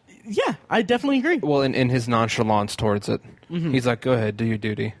 yeah, I definitely agree. Well, in his nonchalance towards it, he's like, "Go ahead, do your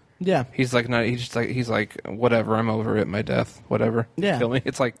duty." Yeah. He's like, he's like, whatever. I'm over it. My death, whatever. Yeah. Kill me.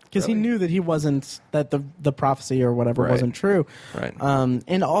 It's like because he knew that he wasn't that the prophecy or whatever wasn't true. Right.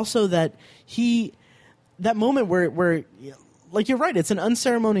 And also that that moment where like you're right, it's an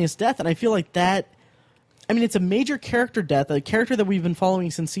unceremonious death, and I feel like that. I mean, it's a major character death, a character that we've been following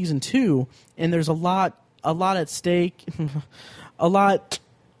since season 2, and there's a lot at stake, there's a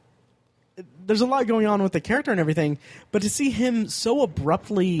lot going on with the character and everything, but to see him so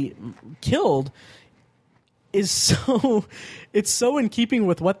abruptly killed it's so in keeping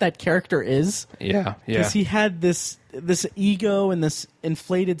with what that character is. Yeah. Because he had this ego and this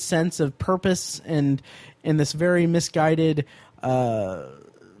inflated sense of purpose and this very misguided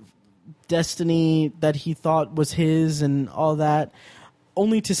destiny that he thought was his and all that,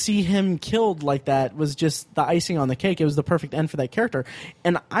 only to see him killed like that was just the icing on the cake. It was the perfect end for that character.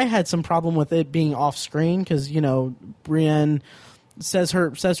 And I had some problem with it being off screen because, Brienne says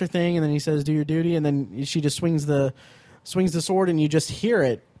her thing and then he says, do your duty, and then she just swings the sword and you just hear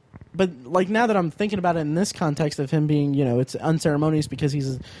it. But like now that I'm thinking about it in this context of him being, it's unceremonious because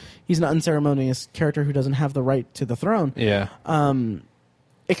he's an unceremonious character who doesn't have the right to the throne. Yeah.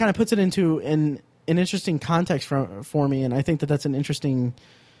 It kind of puts it into an interesting context for me, and I think that that's an interesting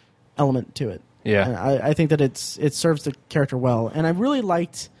element to it. Yeah. I think that it serves the character well, and I really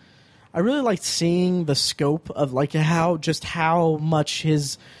liked seeing the scope of like how much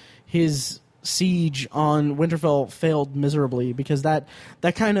his siege on Winterfell failed miserably, because that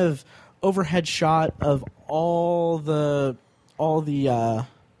kind of overhead shot of all the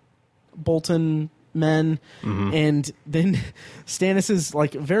Bolton men, and then Stannis's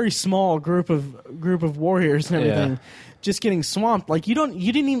like very small group of warriors and everything, just getting swamped. Like they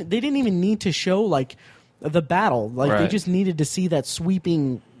didn't even need to show like the battle. Like they just needed to see that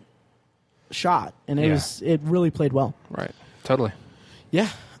sweeping shot, and it really played well. Right. Totally. Yeah.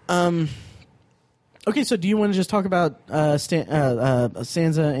 Okay, so do you want to just talk about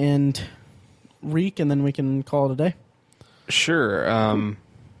Sansa and Reek, and then we can call it a day? Sure.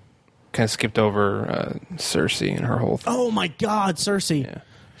 Kind of skipped over Cersei and her whole thing. Oh my God, Cersei! Yeah.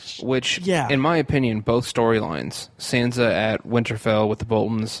 Which, in my opinion, both storylines, Sansa at Winterfell with the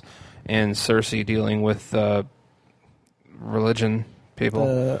Boltons, and Cersei dealing with religion people,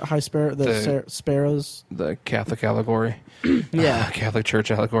 the high sparrows, the Catholic allegory, Catholic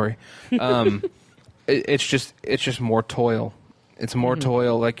Church allegory. It's just more toil. It's more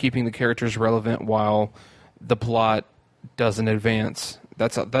toil, like keeping the characters relevant while the plot doesn't advance.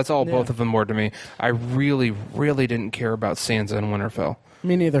 That's all both of them were to me. I really, really didn't care about Sansa and Winterfell.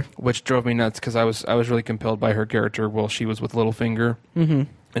 Me neither. Which drove me nuts because I was really compelled by her character while she was with Littlefinger, and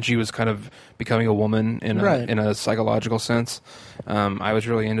she was kind of becoming a woman in a psychological sense. I was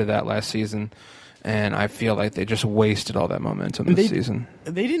really into that last season, and I feel like they just wasted all that momentum this season.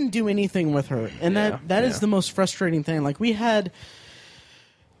 They didn't do anything with her, and that is the most frustrating thing. Like there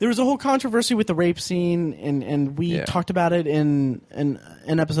was a whole controversy with the rape scene, and we talked about it in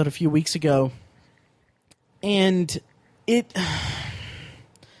an episode a few weeks ago. And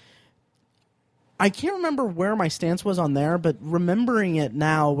I can't remember where my stance was on there, but remembering it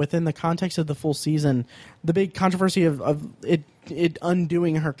now within the context of the full season, the big controversy of it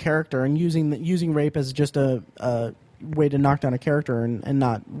undoing her character and using rape as just a way to knock down a character and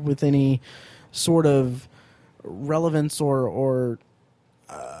not with any sort of relevance or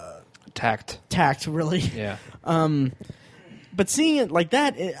tact, really. Yeah. But seeing it like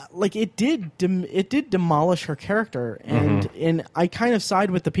that, it did demolish her character, and I kind of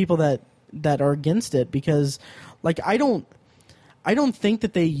side with the people that are against it, because like I don't think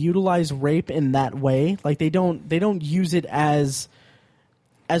that they utilize rape in that way. Like they don't use it as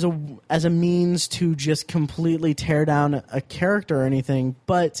a means to just completely tear down a character or anything.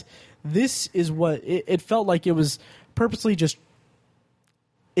 But this is what it felt like. It was purposely just.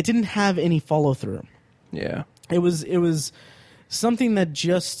 It didn't have any follow through. Yeah. It was something that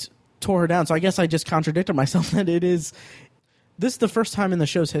just tore her down. So I guess I just contradicted myself that it is. This is the first time in the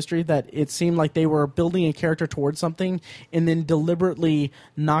show's history that it seemed like they were building a character towards something and then deliberately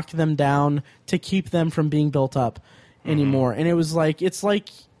knocked them down to keep them from being built up anymore. And it was like it's like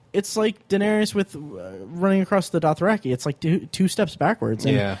Daenerys with running across the Dothraki. It's like two steps backwards.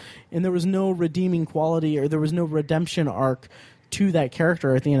 And, and there was no redeeming quality, or there was no redemption arc to that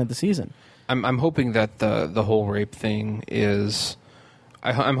character at the end of the season. I'm hoping that the whole rape thing is.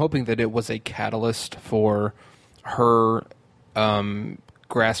 I'm hoping that it was a catalyst for her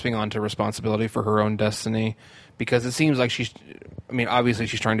grasping onto responsibility for her own destiny, because it seems like she's. I mean, obviously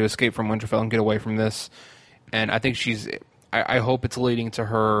she's trying to escape from Winterfell and get away from this, and I think she's. I hope it's leading to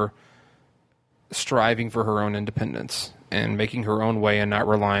her striving for her own independence and making her own way and not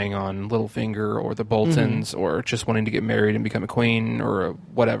relying on Littlefinger or the Boltons or just wanting to get married and become a queen or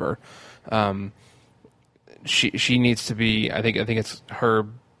whatever. She needs to be. I think it's her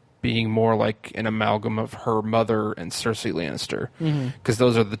being more like an amalgam of her mother and Cersei Lannister, because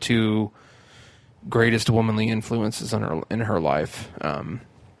those are the two greatest womanly influences in her life. And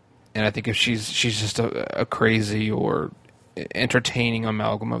I think if she's just a crazy or entertaining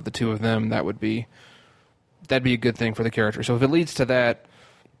amalgam of the two of them, that'd be a good thing for the character. So if it leads to that,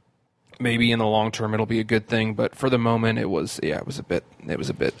 maybe in the long term it'll be a good thing. But for the moment, it was a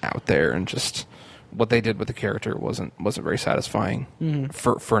bit out there, and just what they did with the character wasn't very satisfying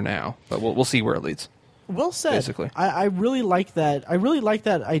for now. But we'll see where it leads. Well said. Basically, I really like that. I really like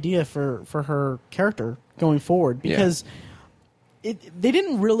that idea for her character going forward, because they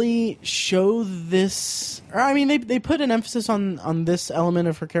didn't really show this. Or, I mean, they put an emphasis on this element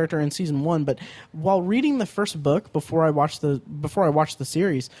of her character in season 1. But while reading the first book before I watched the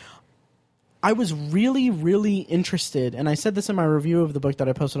series, I was really, really interested, and I said this in my review of the book that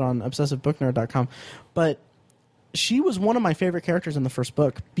I posted on obsessivebooknerd.com, but she was one of my favorite characters in the first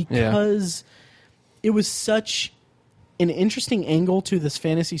book, because it was such an interesting angle to this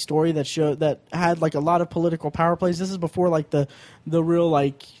fantasy story that had like a lot of political power plays. This is before like the real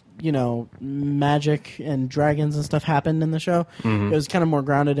like, you know, magic and dragons and stuff happened in the show. It was kind of more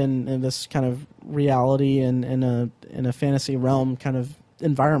grounded in this kind of reality and in a fantasy realm kind of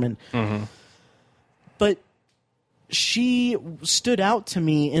environment. But she stood out to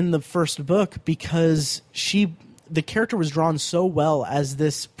me in the first book because the character was drawn so well as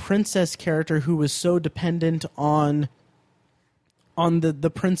this princess character who was so dependent on the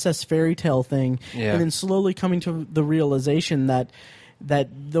princess fairy tale thing, and then slowly coming to the realization that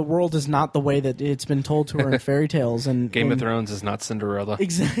the world is not the way that it's been told to her in fairy tales. And Game of Thrones is not Cinderella.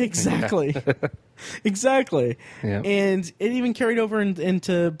 Exactly. Exactly. Yeah. And it even carried over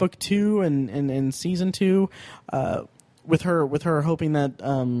into book 2 and season 2, with her hoping that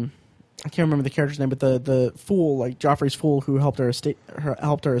I can't remember the character's name, but the fool, like Joffrey's fool, who helped her escape.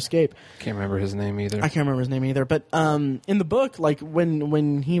 Can't remember his name either. I can't remember his name either. But in the book, like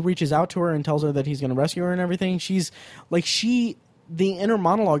when he reaches out to her and tells her that he's going to rescue her and everything, the inner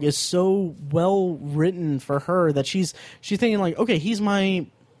monologue is so well written for her that she's thinking like, okay, he's my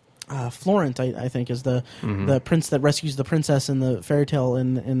Florent, I think, is the prince that rescues the princess in the fairy tale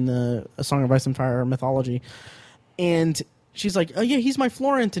in the A Song of Ice and Fire mythology, and she's like, oh yeah, he's my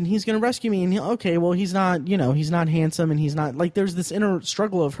Florent and he's going to rescue me. And okay, well he's not handsome, and he's not like, there's this inner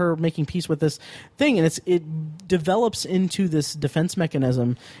struggle of her making peace with this thing, and it develops into this defense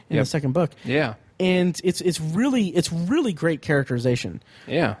mechanism in the second book. Yeah. And it's really great characterization.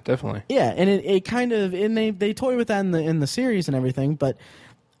 Yeah, definitely. Yeah, and it kind of, and they toy with that in the series and everything, but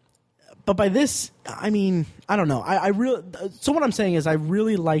by this, I mean, I don't know. So what I'm saying is I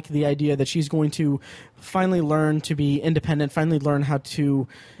really like the idea that she's going to finally learn to be independent, finally learn how to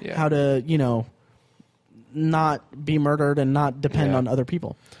not be murdered and not depend on other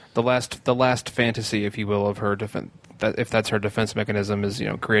people. The last fantasy, if you will, of her if that's her defense mechanism, is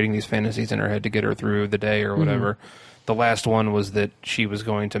creating these fantasies in her head to get her through the day or whatever. The last one was that she was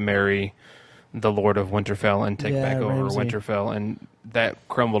going to marry the Lord of Winterfell and take back over Ramsay. Winterfell, and that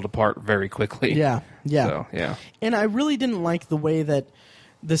crumbled apart very quickly. Yeah. So, yeah. And I really didn't like the way that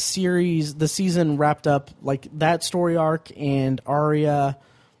the season wrapped up, like that story arc and Arya,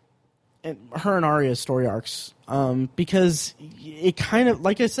 and Arya's story arcs, because it kind of,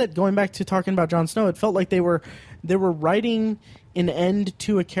 like I said, going back to talking about Jon Snow, it felt like they were writing an end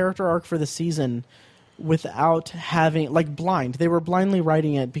to a character arc for the season without having, like, blind. They were blindly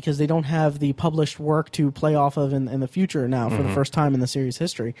writing it because they don't have the published work to play off of in the future now for the first time in the series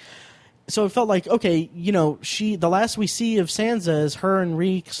history. So it felt like, okay, the last we see of Sansa is her and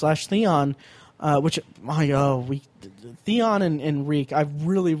Reek / Theon, which, Theon and Reek, I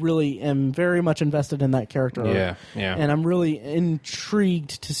really, really am very much invested in that character. Yeah. And I'm really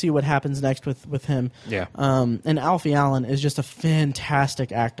intrigued to see what happens next with him. Yeah. And Alfie Allen is just a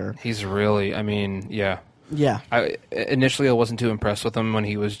fantastic actor. He's really, yeah. Yeah. Initially, I wasn't too impressed with him when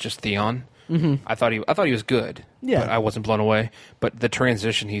he was just Theon. I thought he was good. Yeah. But I wasn't blown away. But the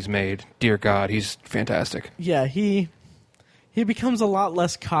transition he's made, dear God, he's fantastic. Yeah, he becomes a lot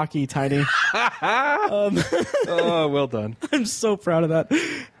less cocky, Tiny. Oh, well done. I'm so proud of that.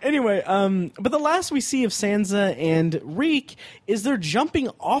 Anyway, but the last we see of Sansa and Reek is they're jumping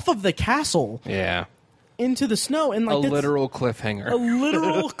off of the castle. Yeah. Into the snow, and like a literal cliffhanger. A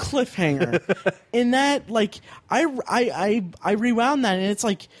literal cliffhanger. And that, like, I rewound that, and it's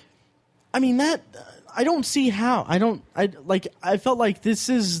like, I mean, that I don't see how. I felt like this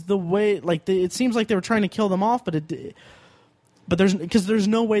is the way. Like, it seems like they were trying to kill them off, but there's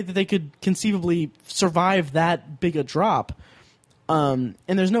no way that they could conceivably survive that big a drop. And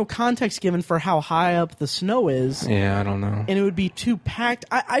there's no context given for how high up the snow is. Yeah, I don't know. And it would be too packed.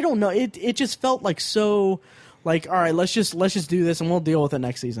 I don't know. It just felt like so, like, all right, let's just do this and we'll deal with it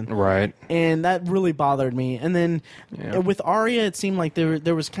next season. Right. And that really bothered me. And then with Arya, it seemed like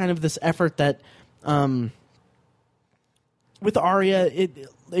there was kind of this effort that, with Arya,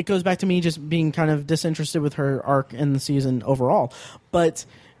 it goes back to me just being kind of disinterested with her arc in the season overall. But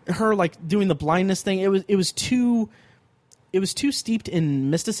her, like, doing the blindness thing, it was too steeped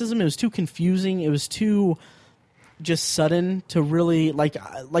in mysticism. It was too confusing. It was too just sudden to really, like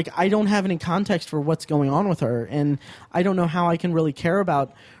I don't have any context for what's going on with her, and I don't know how I can really care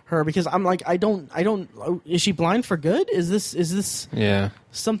about her because I'm like, I don't. Is she blind for good? Is this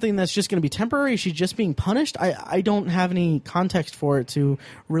something that's just going to be temporary? Is she just being punished? I don't have any context for it to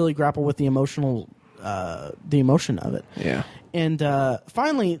really grapple with the emotion of it. Yeah. And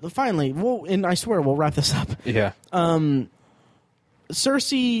finally, and I swear we'll wrap this up. Yeah.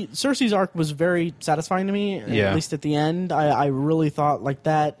 Cersei's arc was very satisfying to me, at least at the end. I really thought, like,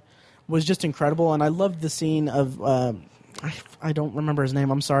 that was just incredible, and I loved the scene of I don't remember his name.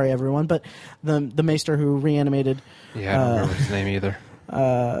 I'm sorry, everyone, but the Maester who reanimated. Yeah, I don't remember his name either.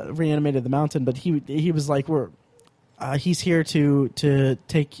 Reanimated the Mountain, but he was like, he's here to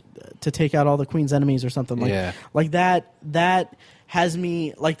take out all the Queen's enemies or something like that. That has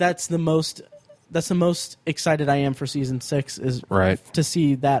me, like, that's the most excited I am for season 6 is to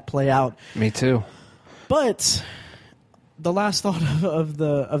see that play out. Me too. But the last thought of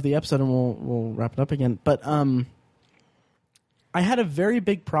the episode, and we'll wrap it up again. But I had a very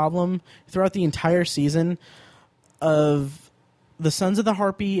big problem throughout the entire season of the Sons of the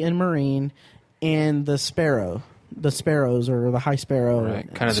Harpy and Meereen and the Sparrows or the High Sparrow.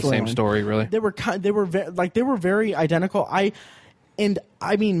 Right. Kind of the same story, really. They were very identical. And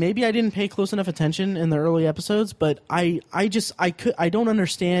I mean, maybe I didn't pay close enough attention in the early episodes, but I don't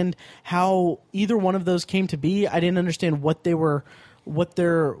understand how either one of those came to be. I didn't understand what their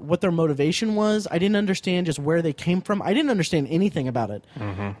motivation was. I didn't understand just where they came from. I didn't understand anything about it.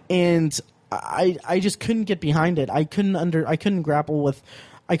 Mm-hmm. And I just couldn't get behind it. I couldn't grapple with,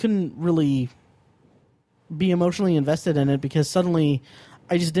 I couldn't really be emotionally invested in it because suddenly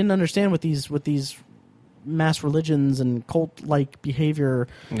I just didn't understand what these mass religions and cult-like behavior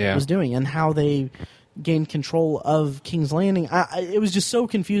was doing and how they gained control of King's Landing. It was just so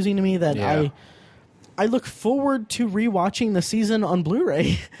confusing to me that I look forward to rewatching the season on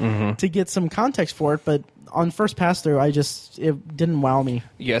Blu-ray to get some context for it, but on first pass through, it didn't wow me.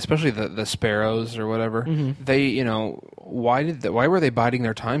 Yeah, especially the Sparrows or whatever. Mm-hmm. They, why were they biding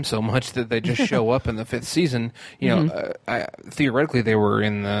their time so much that they just show up in the 5th season? Theoretically, they were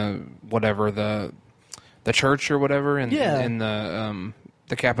in the church or whatever in the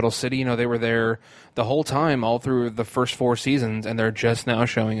capital city. They were there the whole time, all through the first 4 seasons, and they're just now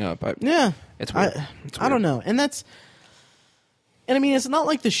showing up. It's weird. It's weird. I don't know, and And I mean, it's not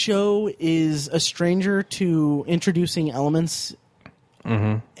like the show is a stranger to introducing elements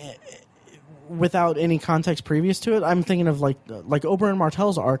without any context previous to it. I'm thinking of like Oberyn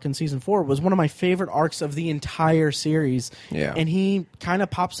Martell's arc in season 4 was one of my favorite arcs of the entire series. Yeah. And he kind of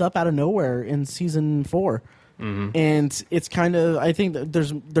pops up out of nowhere in season 4. And it's kind of, I think that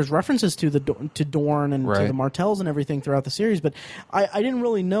there's references to to Dorne and to the Martells and everything throughout the series, but I didn't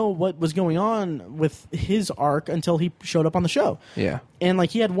really know what was going on with his arc until he showed up on the show. Yeah. And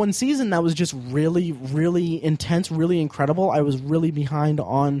like he had one season that was just really, really intense, really incredible. I was really behind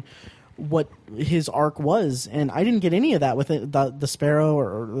on what his arc was, and I didn't get any of that with it, the Sparrow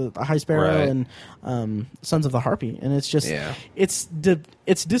or the High Sparrow and Sons of the Harpy. And it's just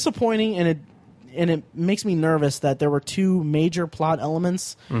it's disappointing, and it makes me nervous that there were two major plot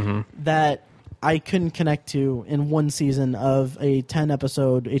elements that I couldn't connect to in one season of a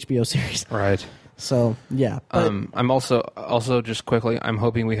 10-episode HBO series. Right. So, yeah. But, I'm also just quickly, I'm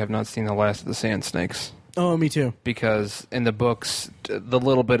hoping we have not seen the last of the Sand Snakes. Oh, me too. Because in the books, the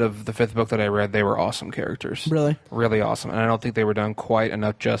little bit of the 5th book that I read, they were awesome characters. Really? Really awesome. And I don't think they were done quite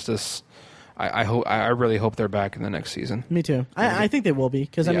enough justice. I really hope they're back in the next season. Me too. I think they will be,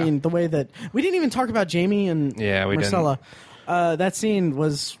 because I mean the way that we didn't even talk about Jamie and Marcella. That scene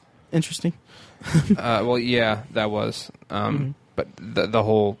was interesting. Well, yeah, that was. But the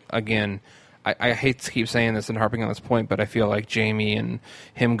whole again, I hate to keep saying this and harping on this point, but I feel like Jamie and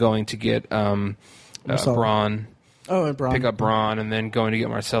him going to get Bronn. And Bronn. Pick up Bronn and then going to get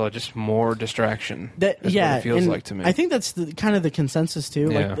Marcella, just more distraction. That's what it feels like to me. I think that's kind of the consensus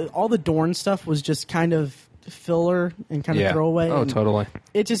too. Yeah. Like all the Dorne stuff was just kind of filler and kind of throwaway. Oh, totally.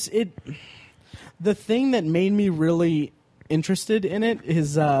 The thing that made me really interested in it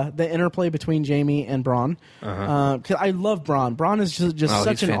is the interplay between Jamie and Bronn. Because I love Bronn. Bronn is just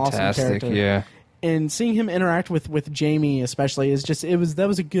such an awesome character. Yeah. And seeing him interact with Jamie especially is just that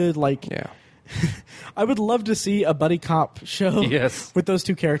was a good I would love to see a buddy cop show with those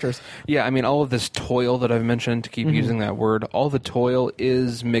two characters. Yeah, I mean, all of this toil that I've mentioned, to keep using that word, all the toil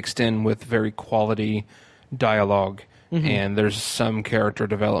is mixed in with very quality dialogue, and there's some character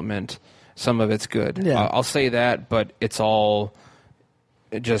development. Some of it's good. Yeah. I'll say that, but it's all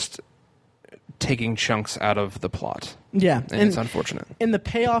just taking chunks out of the plot. Yeah. And it's unfortunate. And the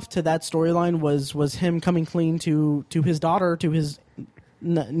payoff to that storyline was him coming clean to his daughter, to his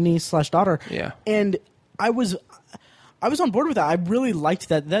niece/daughter. Yeah. And I was on board with that. I really liked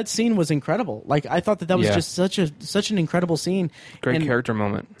that. That scene was incredible. Like I thought that was just such an incredible scene. Great character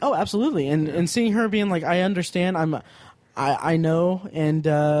moment. Oh, absolutely. And seeing her being like, I understand, I know, and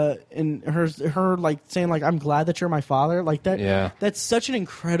her like saying like, I'm glad that you're my father. Like that. Yeah. That's such an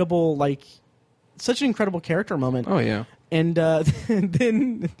incredible character moment. Oh yeah. And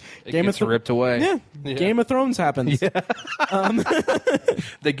then Game of Thrones ripped away. Yeah, Game of Thrones happens. Yeah.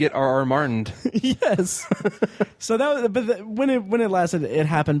 They get R.R. Martined. Yes. So when it lasted, it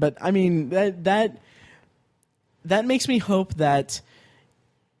happened. But I mean that makes me hope that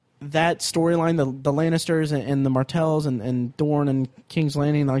storyline, the Lannisters and the Martells and Dorne and King's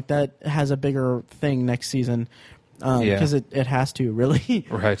Landing, like that has a bigger thing next season. Because it has to, really.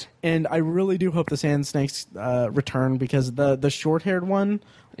 Right. And I really do hope the Sand Snakes return, because the short-haired one,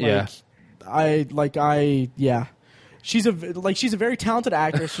 she's a very talented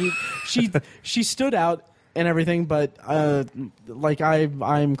actress. She stood out and everything, but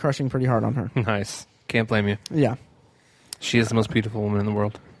I'm crushing pretty hard on her. Nice. Can't blame you. Yeah. She is the most beautiful woman in the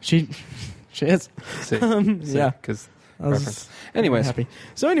world. She is. Yeah. Because reference. Anyways. Happy.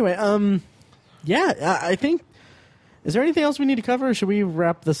 So anyway, I think. Is there anything else we need to cover, or should we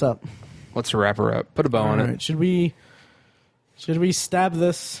wrap this up? Let's wrap her up. Put a bow on it. Should we stab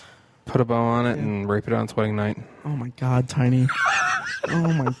this? Put a bow on it and rape it on its wedding night. Oh my God, Tiny.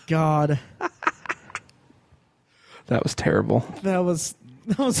 Oh my God. That was terrible. That was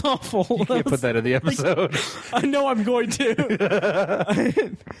awful. You can't put that in the episode. I know I'm going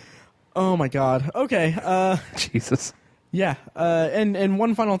to. Oh my God. Okay. Jesus. Yeah, and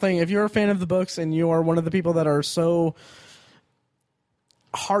one final thing: if you're a fan of the books and you are one of the people that are so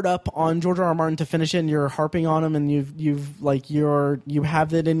hard up on George R.R. Martin to finish it, and you're harping on him, and you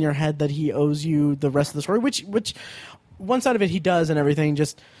have it in your head that he owes you the rest of the story, which one side of it he does and everything.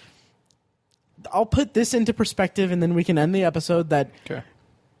 Just I'll put this into perspective, and then we can end the episode. That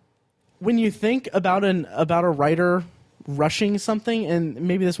when you think about a writer rushing something, and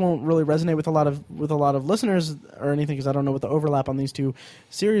maybe this won't really resonate with a lot of listeners or anything, because I don't know what the overlap on these two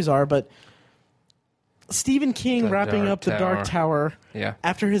series are, but Stephen King wrapping up The Dark Tower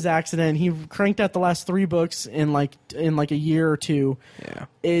after his accident, he cranked out the last 3 books in like a year or two. Yeah.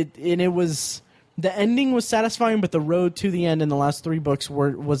 It was the ending was satisfying, but the road to the end in the last 3 books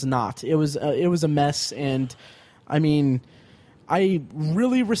was not. It was a mess, and I mean, I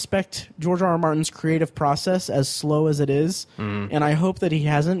really respect George R. R. Martin's creative process, as slow as it is, and I hope that he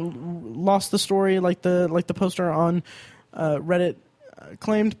hasn't lost the story like the poster on Reddit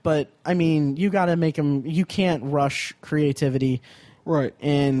claimed. But I mean, you got to make him. You can't rush creativity, right?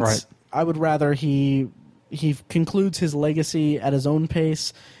 And I would rather he concludes his legacy at his own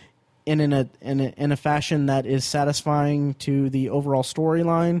pace, and in a fashion that is satisfying to the overall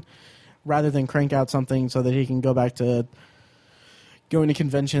storyline, rather than crank out something so that he can go back to going to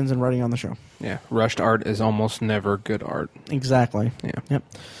conventions and writing on the show. Yeah, rushed art is almost never good art. Exactly. Yeah. Yep.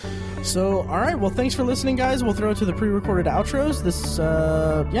 So, all right. Well, thanks for listening, guys. We'll throw it to the pre-recorded outros. This,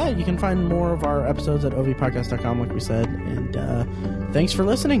 you can find more of our episodes at ovpodcast.com, like we said. And thanks for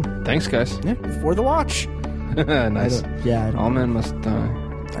listening. Thanks, guys. Yeah, for the watch. Nice. All men must die.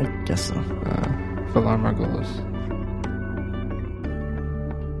 I guess so. Valar Morghulis.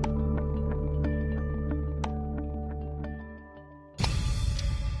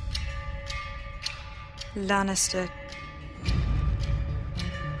 Lannister,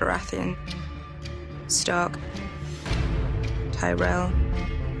 Baratheon, Stark, Tyrell.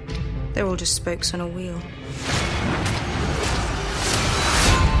 They're all just spokes on a wheel.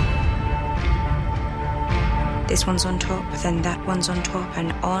 This one's on top, then that one's on top,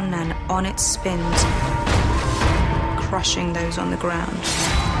 and on it spins, crushing those on the ground.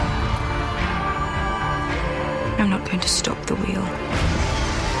 I'm not going to stop the wheel.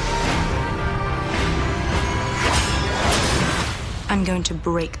 I'm going to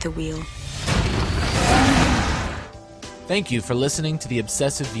break the wheel. Thank you for listening to The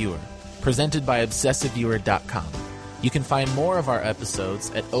Obsessive Viewer, presented by ObsessiveViewer.com. You can find more of our episodes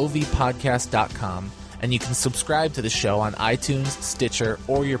at ovpodcast.com, and you can subscribe to the show on iTunes, Stitcher,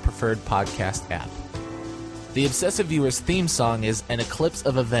 or your preferred podcast app. The Obsessive Viewer's theme song is An Eclipse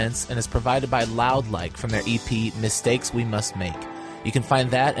of Events and is provided by Loudlike from their EP Mistakes We Must Make. You can find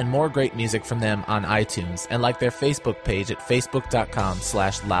that and more great music from them on iTunes and like their Facebook page at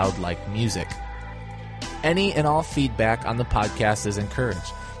facebook.com/loudlikemusic. Any and all feedback on the podcast is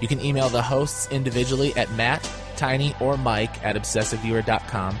encouraged. You can email the hosts individually at Matt, Tiny, or Mike at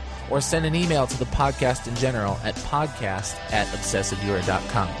obsessiveviewer.com, or send an email to the podcast in general at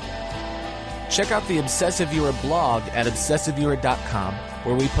podcast@obsessiveviewer.com. Check out the Obsessive Viewer blog at obsessiveviewer.com,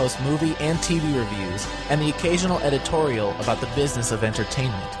 where we post movie and TV reviews and the occasional editorial about the business of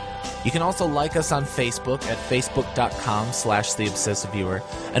entertainment. You can also like us on Facebook at facebook.com/theobsessiveviewer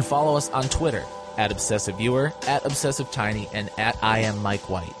and follow us on Twitter at obsessiveviewer, at obsessivetiny, and at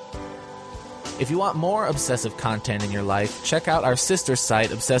IamMikeWhite. If you want more obsessive content in your life, check out our sister site,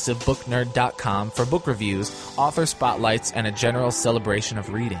 obsessivebooknerd.com, for book reviews, author spotlights, and a general celebration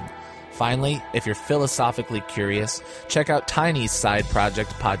of reading. Finally, if you're philosophically curious, check out Tiny's side project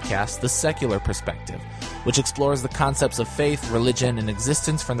podcast, The Secular Perspective, which explores the concepts of faith, religion, and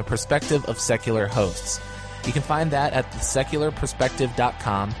existence from the perspective of secular hosts. You can find that at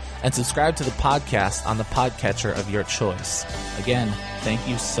thesecularperspective.com and subscribe to the podcast on the podcatcher of your choice. Again, thank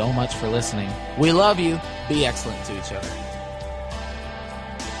you so much for listening. We love you. Be excellent to each other.